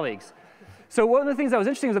academic colleagues. So one of the things that was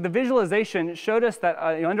interesting is that the visualization showed us that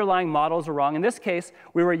underlying models are wrong. In this case,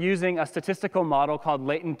 we were using a statistical model called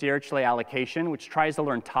latent Dirichlet allocation, which tries to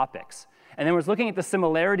learn topics. And then was looking at the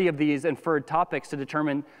similarity of these inferred topics to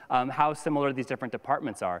determine how similar these different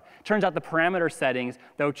departments are. Turns out the parameter settings,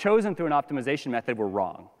 though chosen through an optimization method, were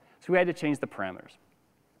wrong. So we had to change the parameters.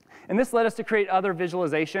 And this led us to create other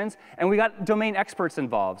visualizations, and we got domain experts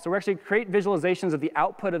involved. So we actually create visualizations of the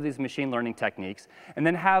output of these machine learning techniques, and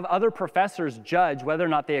then have other professors judge whether or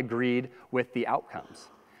not they agreed with the outcomes.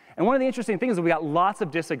 And one of the interesting things is we got lots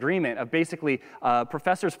of disagreement of basically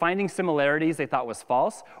professors finding similarities they thought was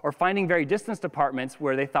false, or finding very distant departments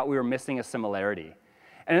where they thought we were missing a similarity.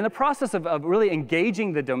 And in the process of really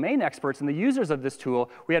engaging the domain experts and the users of this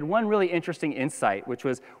tool, we had one really interesting insight, which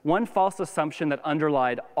was one false assumption that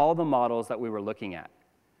underlied all the models that we were looking at.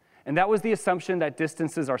 And that was the assumption that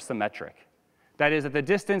distances are symmetric. That is, that the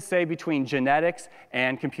distance, say, between genetics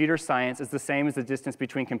and computer science is the same as the distance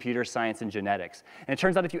between computer science and genetics. And it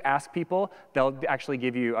turns out if you ask people, they'll actually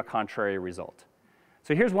give you a contrary result.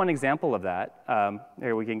 So here's one example of that.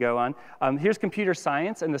 Here we can go on. Here's computer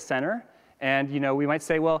science in the center. And we might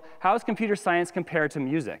say, well, how is computer science compared to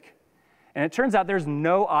music? And it turns out there's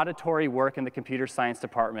no auditory work in the computer science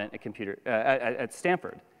department at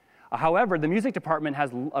Stanford. However, the music department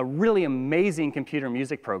has a really amazing computer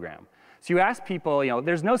music program. So you ask people,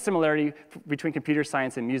 there's no similarity between computer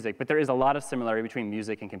science and music, but there is a lot of similarity between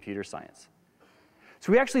music and computer science.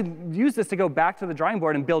 So we actually used this to go back to the drawing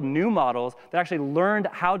board and build new models that actually learned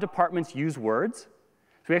how departments use words.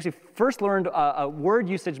 So we actually first learned a word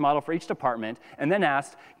usage model for each department, and then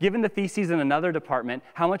asked, given the theses in another department,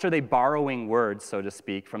 how much are they borrowing words, so to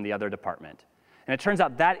speak, from the other department? And it turns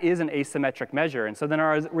out that is an asymmetric measure. And so then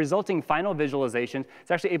our resulting final visualization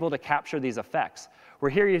is actually able to capture these effects. Where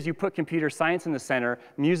here, as you put computer science in the center,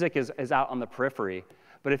 music is out on the periphery.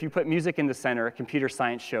 But if you put music in the center, computer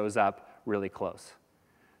science shows up really close.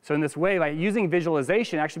 So in this way, by using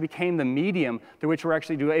visualization, it actually became the medium through which we're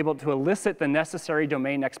actually able to elicit the necessary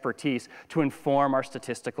domain expertise to inform our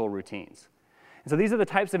statistical routines. And so these are the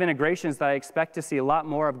types of integrations that I expect to see a lot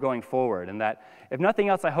more of going forward, and that, if nothing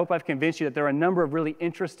else, I hope I've convinced you that there are a number of really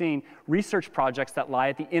interesting research projects that lie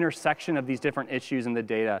at the intersection of these different issues in the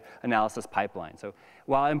data analysis pipeline. So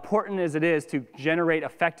while important as it is to generate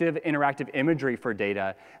effective interactive imagery for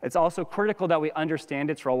data, it's also critical that we understand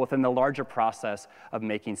its role within the larger process of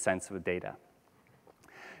making sense of data.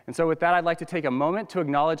 And so with that, I'd like to take a moment to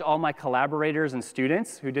acknowledge all my collaborators and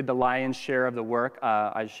students who did the lion's share of the work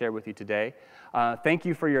I shared with you today. Thank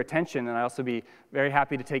you for your attention, and I'll also be very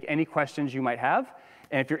happy to take any questions you might have.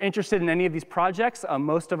 And if you're interested in any of these projects,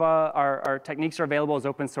 most of our techniques are available as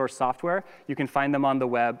open source software. You can find them on the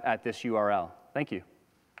web at this URL. Thank you.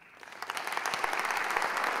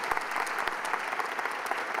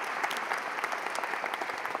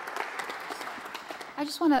 I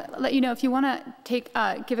just want to let you know, if you want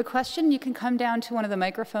to give a question, you can come down to one of the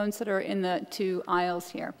microphones that are in the two aisles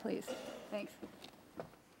here, please. Thanks.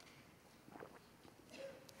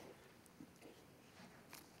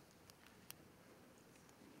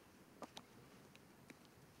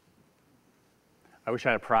 I wish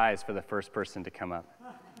I had a prize for the first person to come up.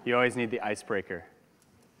 You always need the icebreaker.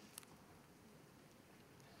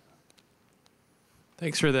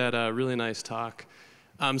 Thanks for that really nice talk.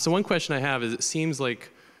 So one question I have is, it seems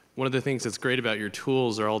like one of the things that's great about your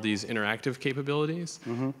tools are all these interactive capabilities.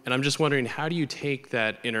 Mm-hmm. And I'm just wondering, how do you take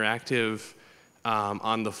that interactive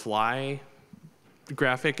on-the-fly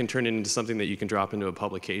graphic and turn it into something that you can drop into a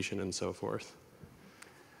publication and so forth?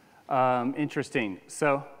 Interesting.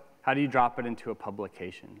 So how do you drop it into a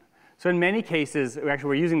publication? So in many cases,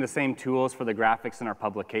 we're using the same tools for the graphics in our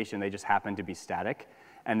publication. They just happen to be static.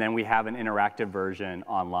 And then we have an interactive version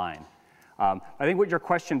online. I think what your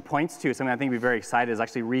question points to, something I think would be very excited, is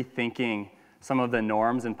actually rethinking some of the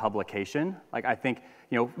norms in publication. Like, I think,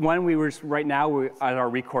 right now, at our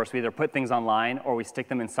recourse, we either put things online or we stick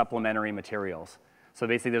them in supplementary materials. So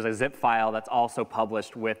basically, there's a zip file that's also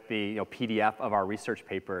published with the PDF of our research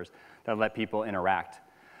papers that let people interact.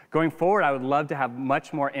 Going forward, I would love to have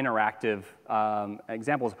much more interactive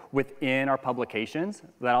examples within our publications.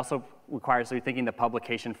 That also requires rethinking the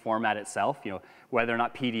publication format itself. Whether or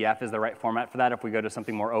not PDF is the right format for that. If we go to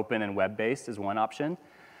something more open and web-based is one option.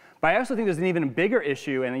 But I also think there's an even bigger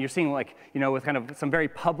issue, and you're seeing, with kind of some very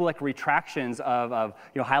public retractions of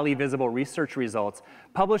highly visible research results,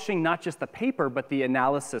 publishing not just the paper, but the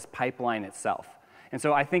analysis pipeline itself. And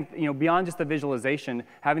so I think, beyond just the visualization,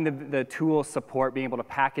 having the tools support being able to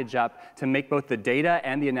package up to make both the data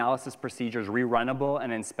and the analysis procedures rerunnable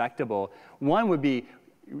and inspectable, one would be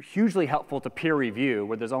hugely helpful to peer review,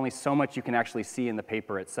 where there's only so much you can actually see in the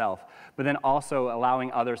paper itself, but then also allowing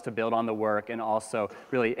others to build on the work and also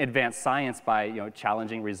really advance science by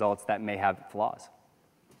challenging results that may have flaws.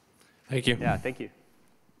 Thank you. Yeah, thank you.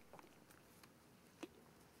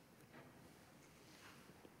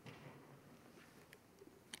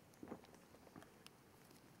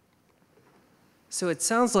 So it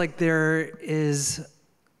sounds like there is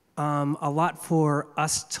a lot for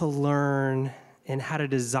us to learn in how to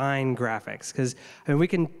design graphics. Because we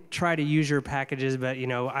can try to use your packages, but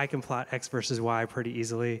I can plot X versus Y pretty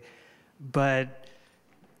easily. But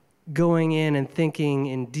going in and thinking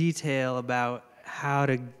in detail about how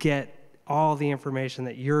to get all the information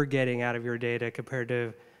that you're getting out of your data compared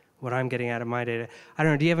to what I'm getting out of my data, I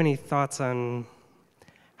don't know, do you have any thoughts on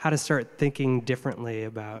how to start thinking differently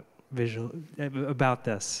about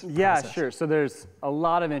this Yeah, process? sure. So there's a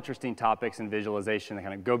lot of interesting topics in visualization that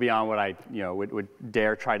kind of go beyond what I would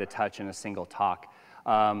dare try to touch in a single talk.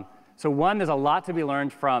 So one, there's a lot to be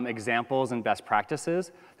learned from examples and best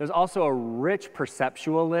practices. There's also a rich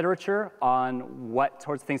perceptual literature on what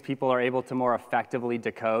sorts of things people are able to more effectively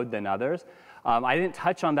decode than others. I didn't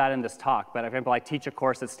touch on that in this talk, but for example, I teach a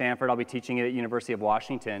course at Stanford. I'll be teaching it at University of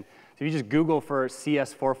Washington. So if you just Google for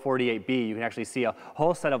CS448B, you can actually see a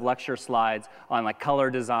whole set of lecture slides on like color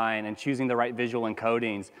design and choosing the right visual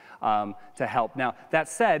encodings to help. Now, that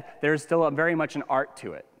said, there's still very much an art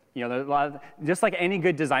to it. You know, there's a lot of, just like any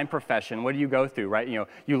good design profession, what do you go through, right? You know,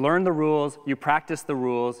 you learn the rules, you practice the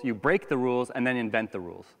rules, you break the rules, and then invent the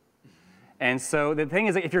rules. And so the thing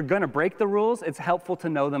is, if you're going to break the rules, it's helpful to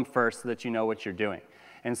know them first so that you know what you're doing.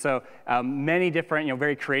 And so many different,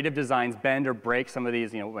 very creative designs bend or break some of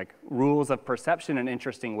these, like rules of perception in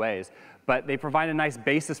interesting ways. But they provide a nice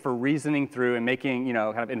basis for reasoning through and making,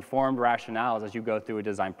 kind of informed rationales as you go through a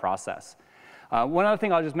design process. One other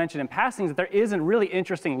thing I'll just mention in passing is that there isn't really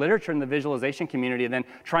interesting literature in the visualization community and then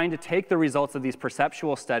trying to take the results of these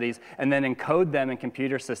perceptual studies and then encode them in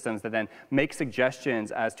computer systems that then make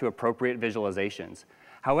suggestions as to appropriate visualizations.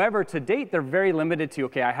 However, to date, they're very limited to,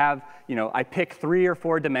 okay, I have, I pick 3 or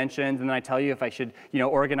 4 dimensions, and then I tell you if I should,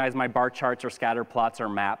 organize my bar charts or scatter plots or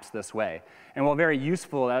maps this way. And while very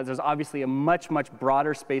useful, there's obviously a much, much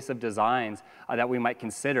broader space of designs that we might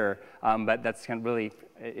consider, but that's kind of really,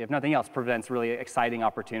 if nothing else, prevents really exciting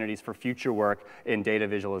opportunities for future work in data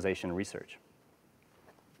visualization research.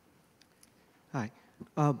 Hi.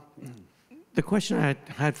 The question I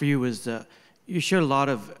had for you was, you showed a lot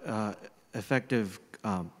of effective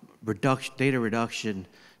data reduction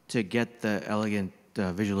to get the elegant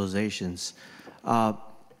visualizations.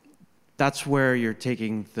 That's where you're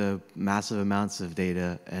taking the massive amounts of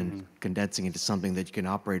data and condensing into something that you can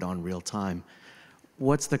operate on real time.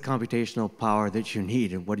 What's the computational power that you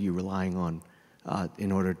need, and what are you relying on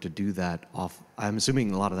in order to do that? I'm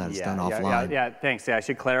assuming a lot of that is done offline. Yeah, thanks. Yeah, I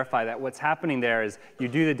should clarify that. What's happening there is you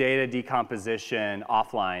do the data decomposition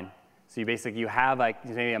offline. So you have like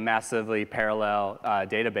maybe a massively parallel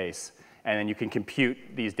database, and then you can compute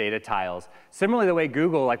these data tiles. Similarly, the way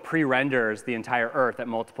Google pre-renders the entire Earth at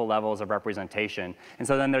multiple levels of representation, and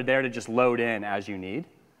so then they're there to just load in as you need.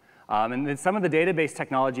 And then some of the database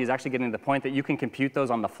technology is actually getting to the point that you can compute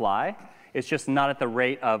those on the fly. It's just not at the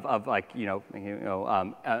rate of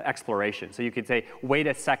exploration. So you could say, wait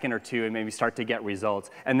a second or two and maybe start to get results,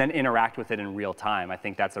 and then interact with it in real time. I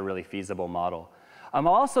think that's a really feasible model. I'll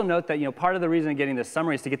also note that part of the reason of getting this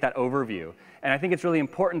summary is to get that overview. And I think it's really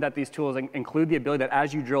important that these tools include the ability that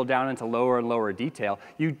as you drill down into lower and lower detail,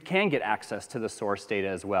 you can get access to the source data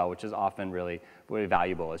as well, which is often really, really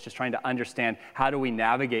valuable. It's just trying to understand how do we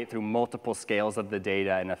navigate through multiple scales of the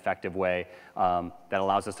data in an effective way that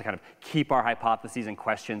allows us to kind of keep our hypotheses and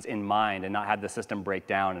questions in mind and not have the system break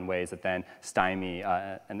down in ways that then stymie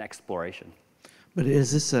an exploration. But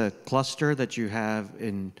is this a cluster that you have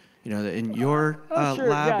in your sure.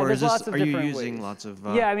 lab, Yeah, or are you ways. using lots of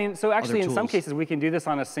Yeah, I mean, so actually in some tools? cases we can do this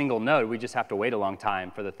on a single node. We just have to wait a long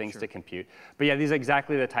time for the things to compute. But yeah, these are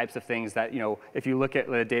exactly the types of things that, if you look at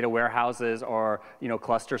the data warehouses or,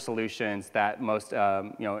 cluster solutions that most,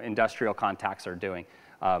 industrial contacts are doing.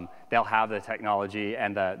 They'll have the technology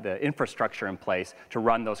and the infrastructure in place to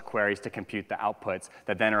run those queries to compute the outputs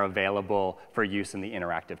that then are available for use in the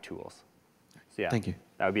interactive tools. So yeah, Thank you.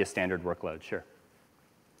 That would be a standard workload, sure.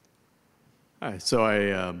 Hi, so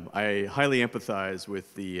I highly empathize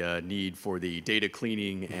with the need for the data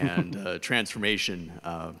cleaning and transformation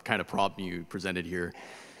kind of problem you presented here.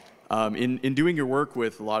 In doing your work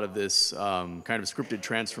with a lot of this kind of scripted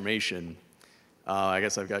transformation, I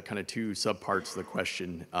guess I've got kind of 2 subparts to the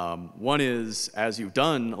question. One is, as you've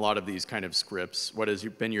done a lot of these kind of scripts, what has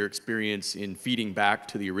been your experience in feeding back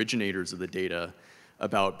to the originators of the data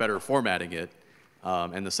about better formatting it?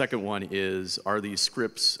 And the second one is, are these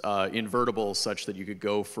scripts invertible such that you could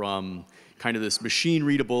go from kind of this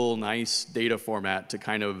machine-readable, nice data format to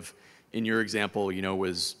kind of, in your example,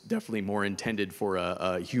 was definitely more intended for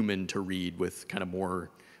a human to read with kind of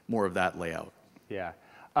more of that layout? Yeah.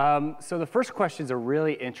 So the first question is a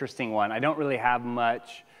really interesting one. I don't really have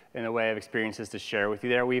much in the way of experiences to share with you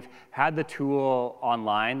there. We've had the tool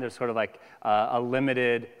online. There's sort of like a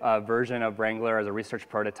limited version of Wrangler as a research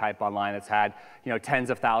prototype online that's had tens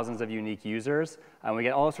of thousands of unique users. We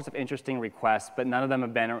get all sorts of interesting requests, but none of them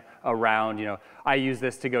have been around, I use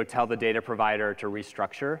this to go tell the data provider to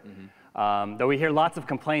restructure. Though we hear lots of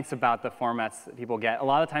complaints about the formats that people get. A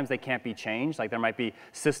lot of times they can't be changed. Like there might be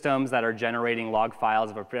systems that are generating log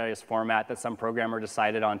files of a various format that some programmer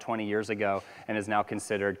decided on 20 years ago and is now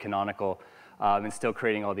considered canonical. and still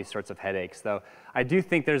creating all these sorts of headaches. Though I do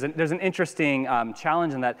think there's an interesting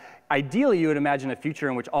challenge in that ideally you would imagine a future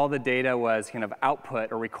in which all the data was kind of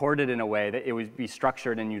output or recorded in a way that it would be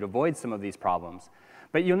structured and you'd avoid some of these problems.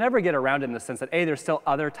 But you'll never get around it in the sense that, A, there's still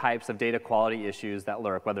other types of data quality issues that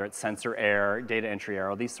lurk, whether it's sensor error, data entry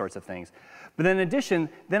error, these sorts of things. But then in addition,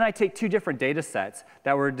 then I take two different data sets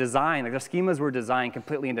that were designed, like the schemas were designed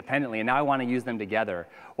completely independently, and now I want to use them together.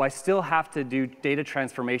 Well, I still have to do data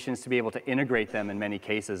transformations to be able to integrate them in many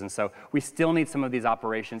cases. And so we still need some of these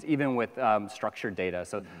operations, even with structured data.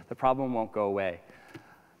 So the problem won't go away.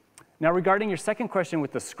 Now, regarding your second question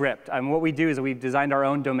with the script, what we do is we've designed our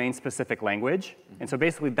own domain-specific language. And so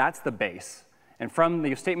basically, that's the base. And from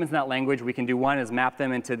the statements in that language, we can do one is map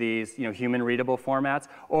them into these human-readable formats,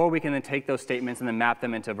 or we can then take those statements and then map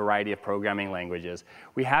them into a variety of programming languages.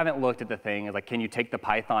 We haven't looked at the thing like, can you take the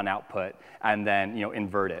Python output and then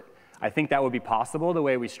invert it? I think that would be possible the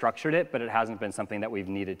way we structured it, but it hasn't been something that we've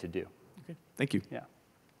needed to do. Okay, thank you. Yeah.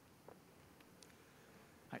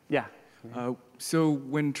 Yeah. So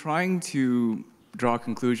when trying to draw a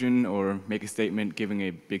conclusion or make a statement giving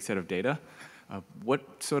a big set of data, what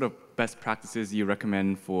sort of best practices do you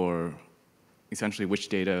recommend for essentially which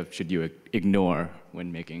data should you ignore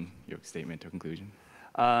when making your statement or conclusion?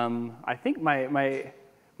 I think my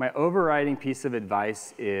overriding piece of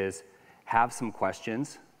advice is have some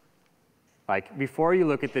questions. Like before you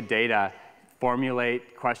look at the data,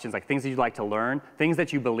 formulate questions like things that you'd like to learn, things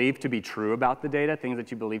that you believe to be true about the data, things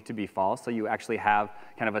that you believe to be false, so you actually have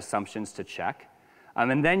kind of assumptions to check.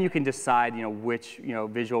 And then you can decide which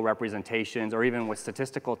visual representations or even with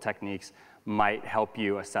statistical techniques might help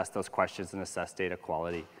you assess those questions and assess data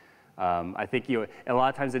quality. I think a lot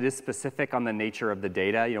of times it is specific on the nature of the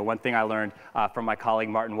data. One thing I learned from my colleague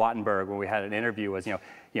Martin Wattenberg when we had an interview was,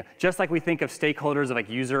 just like we think of stakeholders of like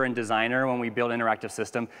user and designer when we build interactive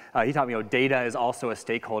system, he taught me data is also a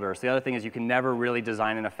stakeholder. So the other thing is you can never really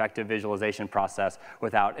design an effective visualization process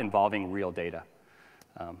without involving real data.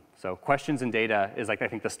 So questions and data is like I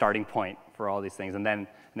think the starting point for all these things, and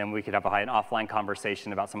then we could have an offline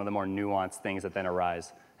conversation about some of the more nuanced things that then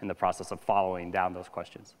arise in the process of following down those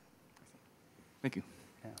questions. Thank you.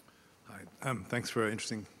 Yeah. Hi, thanks for an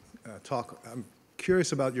interesting talk. I'm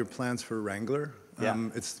curious about your plans for Wrangler. Yeah.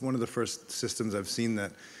 It's one of the first systems I've seen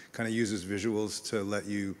that kind of uses visuals to let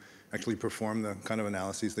you actually perform the kind of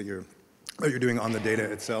analyses that you're doing on the data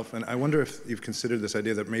itself. And I wonder if you've considered this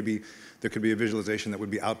idea that maybe there could be a visualization that would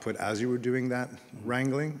be output as you were doing that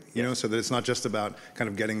wrangling, so that it's not just about kind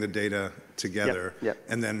of getting the data together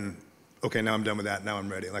and then, okay, now I'm done with that, now I'm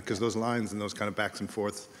ready. Like, because those lines and those kind of backs and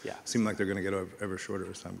forths seem like they're going to get ever shorter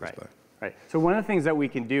as time goes by. Right. So one of the things that we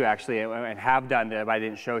can do actually, and have done that I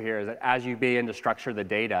didn't show here, is that as you begin to structure the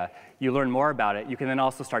data, you learn more about it, you can then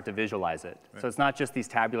also start to visualize it. Right. So it's not just these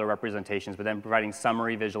tabular representations, but then providing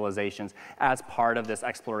summary visualizations as part of this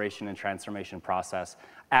exploration and transformation process.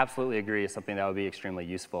 Absolutely agree is something that would be extremely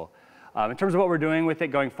useful. In terms of what we're doing with it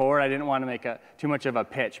going forward, I didn't want to make too much of a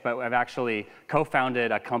pitch, but I've actually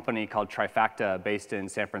co-founded a company called Trifacta based in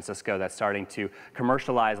San Francisco that's starting to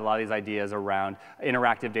commercialize a lot of these ideas around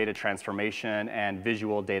interactive data transformation and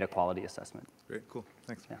visual data quality assessment. Great, cool,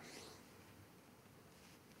 thanks. Yeah.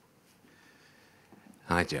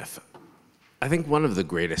 Hi, Jeff. I think one of the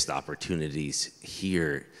greatest opportunities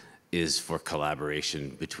here is for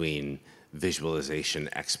collaboration between visualization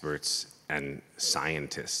experts and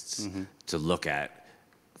scientists to look at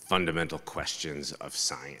fundamental questions of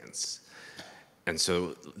science. And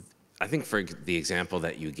so I think for the example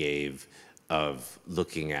that you gave of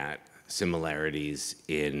looking at similarities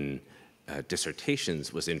in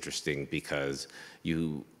dissertations was interesting because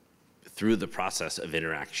you, through the process of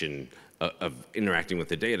interacting with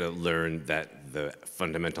the data, learned that the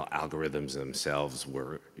fundamental algorithms themselves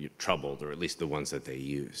were troubled, or at least the ones that they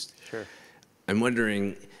used. Sure. I'm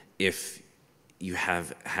wondering if you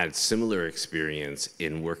have had similar experience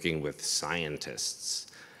in working with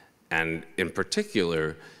scientists, and in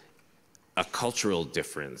particular, a cultural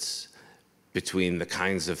difference between the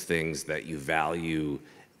kinds of things that you value,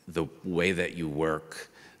 the way that you work,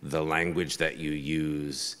 the language that you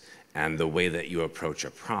use, and the way that you approach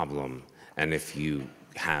a problem. And if you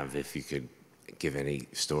could give any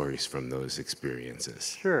stories from those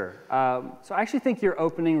experiences. Sure. So I actually think your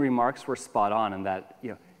opening remarks were spot on in that,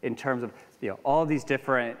 in terms of all these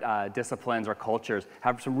different disciplines or cultures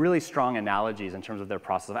have some really strong analogies in terms of their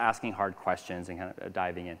process of asking hard questions and kind of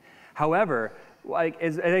diving in. However, like, I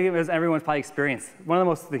think as everyone's probably experienced, one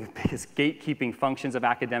of the biggest gatekeeping functions of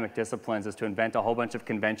academic disciplines is to invent a whole bunch of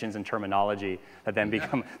conventions and terminology that then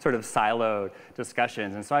become sort of siloed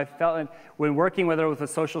discussions. And so I felt like when working, whether with a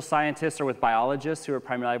social scientist or with biologists who are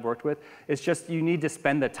primarily I've worked with, it's just you need to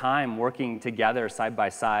spend the time working together side by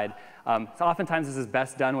side. So oftentimes this is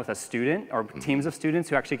best done with a student or teams of students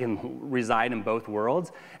who actually can reside in both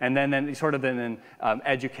worlds, and then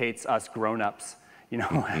educates us grown-ups, you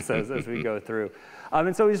know, as we go through.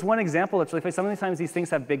 And so just one example that's really funny, sometimes these things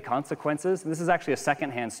have big consequences. And this is actually a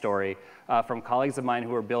secondhand story from colleagues of mine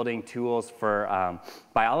who are building tools for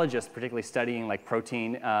biologists, particularly studying like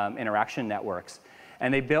protein interaction networks.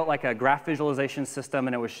 And they built like a graph visualization system,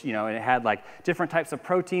 and it was, you know, and it had like different types of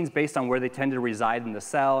proteins based on where they tended to reside in the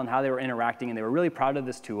cell and how they were interacting, and they were really proud of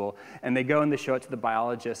this tool. And they go and they show it to the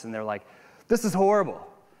biologists, and they're like, "This is horrible."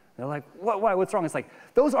 They're like, what's wrong? It's like,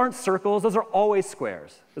 those aren't circles, those are always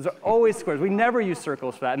squares. Those are always squares. We never use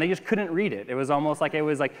circles for that, and they just couldn't read it. It was almost like it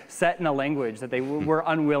was like set in a language that they were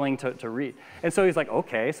unwilling to read. And so he's like,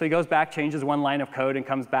 okay. So he goes back, changes one line of code, and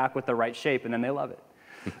comes back with the right shape, and then they love it.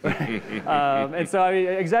 And so I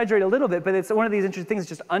exaggerate a little bit, but it's one of these interesting things,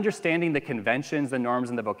 just understanding the conventions, the norms,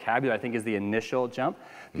 and the vocabulary, I think, is the initial jump.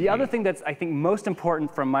 The other thing that's, I think, most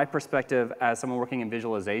important from my perspective as someone working in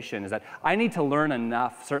visualization is that I need to learn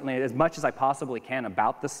enough, certainly as much as I possibly can,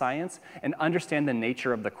 about the science and understand the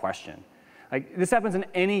nature of the question. Like, this happens in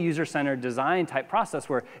any user-centered design type process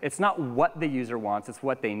where it's not what the user wants, it's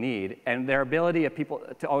what they need. And their ability of people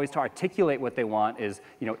to always articulate what they want is,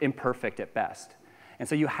 you know, imperfect at best. And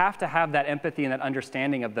so you have to have that empathy and that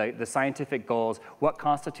understanding of the scientific goals, what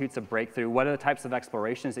constitutes a breakthrough, what are the types of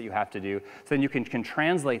explorations that you have to do, so then you can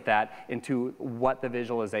translate that into what the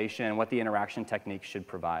visualization and what the interaction techniques should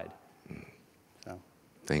provide. So.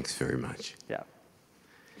 Thanks very much. Yeah.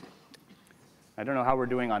 I don't know how we're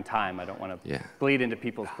doing on time. I don't want to bleed into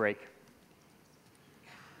people's break.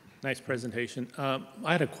 Nice presentation. I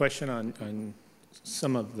had a question on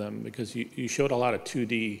some of them, because you showed a lot of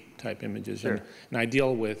 2D type images, Sure. and I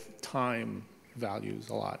deal with time values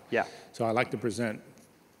a lot. Yeah. So I like to present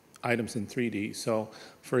items in 3D. So,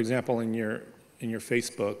 for example, in your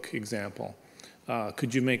Facebook example,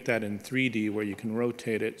 could you make that in 3D where you can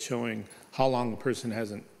rotate it, showing how long a person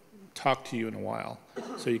hasn't talked to you in a while,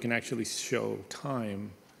 so you can actually show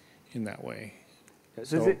time in that way?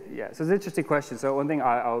 So it's an interesting question. So one thing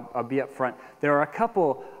I'll be up front. There are a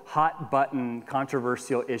couple hot button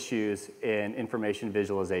controversial issues in information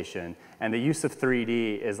visualization, and the use of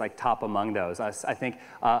 3D is like top among those. I think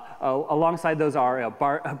alongside those are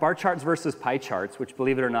bar charts versus pie charts, which,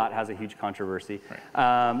 believe it or not, has a huge controversy,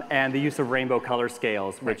 right. And the use of rainbow color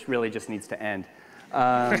scales, which really just needs to end.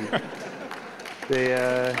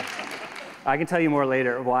 I can tell you more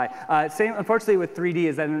later why. Same, unfortunately, with 3D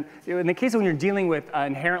is that in the case of when you're dealing with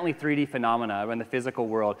inherently 3D phenomena in the physical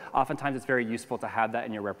world, oftentimes it's very useful to have that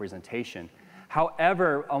in your representation.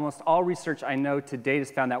 However, almost all research I know to date has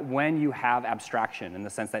found that when you have abstraction, in the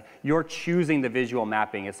sense that you're choosing the visual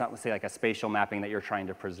mapping, it's not, let's say, like a spatial mapping that you're trying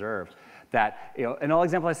to preserve, that, you know, in all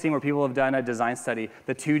examples I've seen where people have done a design study,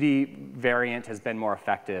 the 2D variant has been more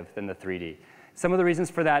effective than the 3D. Some of the reasons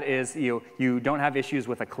for that is you don't have issues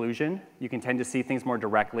with occlusion. You can tend to see things more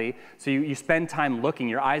directly. So you spend time looking.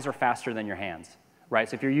 Your eyes are faster than your hands, right?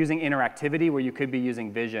 So if you're using interactivity where you could be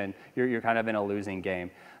using vision, you're kind of in a losing game.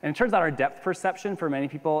 And it turns out our depth perception for many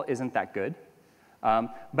people isn't that good.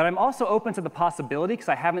 But I'm also open to the possibility, because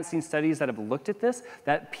I haven't seen studies that have looked at this,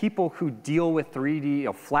 that people who deal with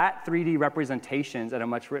 3D, flat 3D representations at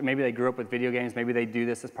a maybe they grew up with video games, maybe they do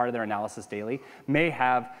this as part of their analysis daily, may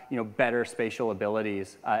have, better spatial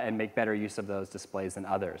abilities and make better use of those displays than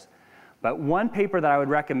others. But one paper that I would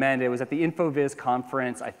recommend, it was at the InfoVis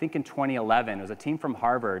conference, I think in 2011, it was a team from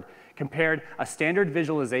Harvard, compared a standard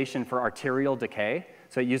visualization for arterial decay.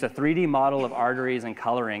 So it used a 3D model of arteries and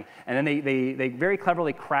coloring, and then they very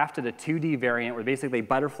cleverly crafted a 2D variant where basically they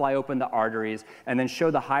butterfly open the arteries and then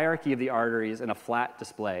show the hierarchy of the arteries in a flat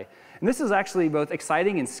display. And this is actually both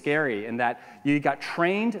exciting and scary in that you got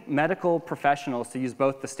trained medical professionals to use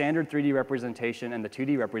both the standard 3D representation and the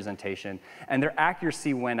 2D representation, and their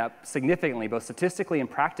accuracy went up significantly, both statistically and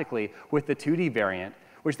practically, with the 2D variant,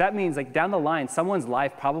 which that means, like, down the line, someone's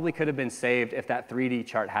life probably could have been saved if that 3D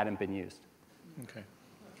chart hadn't been used. Okay.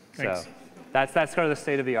 Thanks. So that's kind of the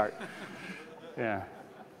state of the art. Yeah.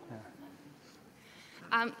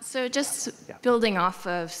 So just building off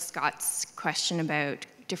of Scott's question about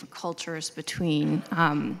different cultures between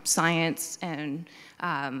science and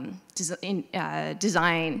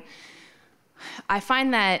design, I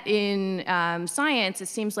find that in science, it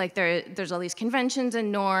seems like there's all these conventions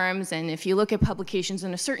and norms, and if you look at publications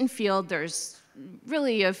in a certain field, there's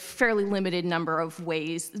really a fairly limited number of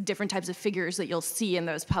ways, different types of figures that you'll see in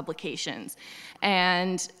those publications.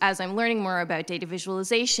 And as I'm learning more about data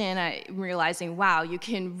visualization, I'm realizing, wow, you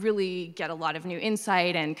can really get a lot of new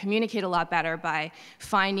insight and communicate a lot better by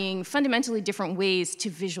finding fundamentally different ways to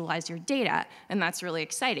visualize your data, and that's really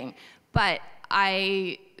exciting. But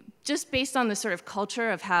just based on the sort of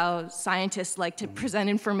culture of how scientists like to present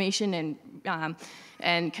information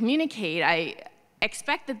and communicate, I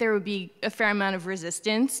expect that there would be a fair amount of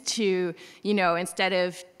resistance to, instead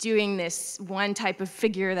of doing this one type of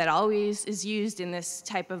figure that always is used in this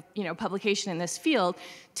type of, publication in this field,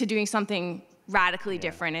 to doing something radically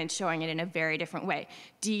different and showing it in a very different way.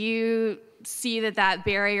 Do you see that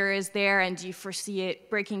barrier is there, and do you foresee it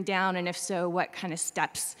breaking down? And if so, what kind of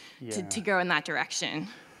steps to go in that direction?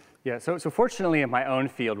 Yeah, so fortunately in my own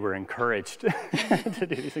field, we're encouraged to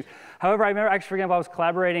do these things. However, I remember, actually, for example, I was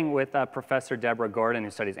collaborating with Professor Deborah Gordon,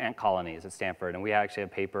 who studies ant colonies at Stanford, and we actually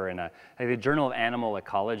had a paper in the Journal of Animal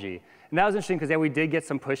Ecology. And that was interesting because we did get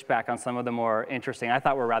some pushback on some of the more interesting, I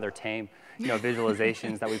thought were rather tame,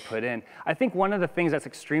 visualizations that we put in. I think one of the things that's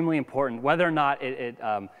extremely important, whether or not it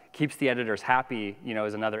keeps the editors happy,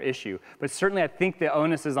 is another issue. But certainly I think the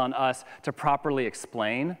onus is on us to properly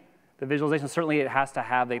explain the visualization. Certainly it has to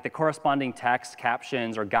have the corresponding text,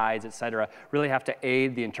 captions, or guides, et cetera, really have to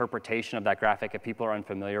aid the interpretation of that graphic if people are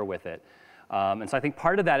unfamiliar with it. And so I think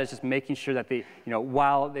part of that is just making sure that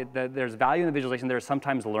while there's value in the visualization, there's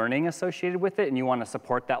sometimes learning associated with it, and you want to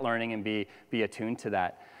support that learning and be attuned to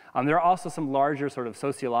that. There are also some larger sort of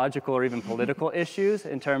sociological or even political issues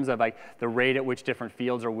in terms of the rate at which different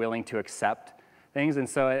fields are willing to accept things. And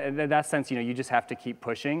so in that sense, you just have to keep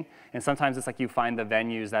pushing. And sometimes it's you find the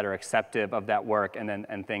venues that are acceptive of that work,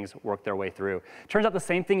 and things work their way through. Turns out the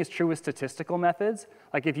same thing is true with statistical methods.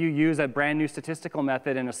 If you use a brand new statistical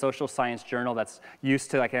method in a social science journal that's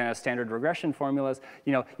used to standard regression formulas,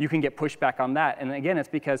 you can get pushback on that. And again, it's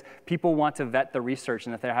because people want to vet the research,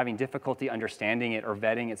 and if they're having difficulty understanding it or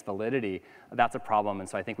vetting its validity, that's a problem. And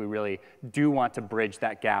so I think we really do want to bridge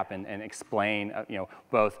that gap and explain,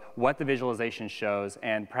 both what the visualization shows,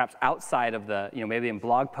 and perhaps outside of the, maybe in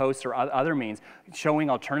blog posts or other means, showing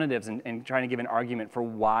alternatives and trying to give an argument for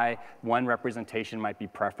why one representation might be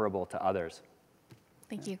preferable to others.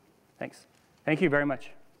 Thank you. Thanks. Thank you very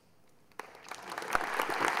much.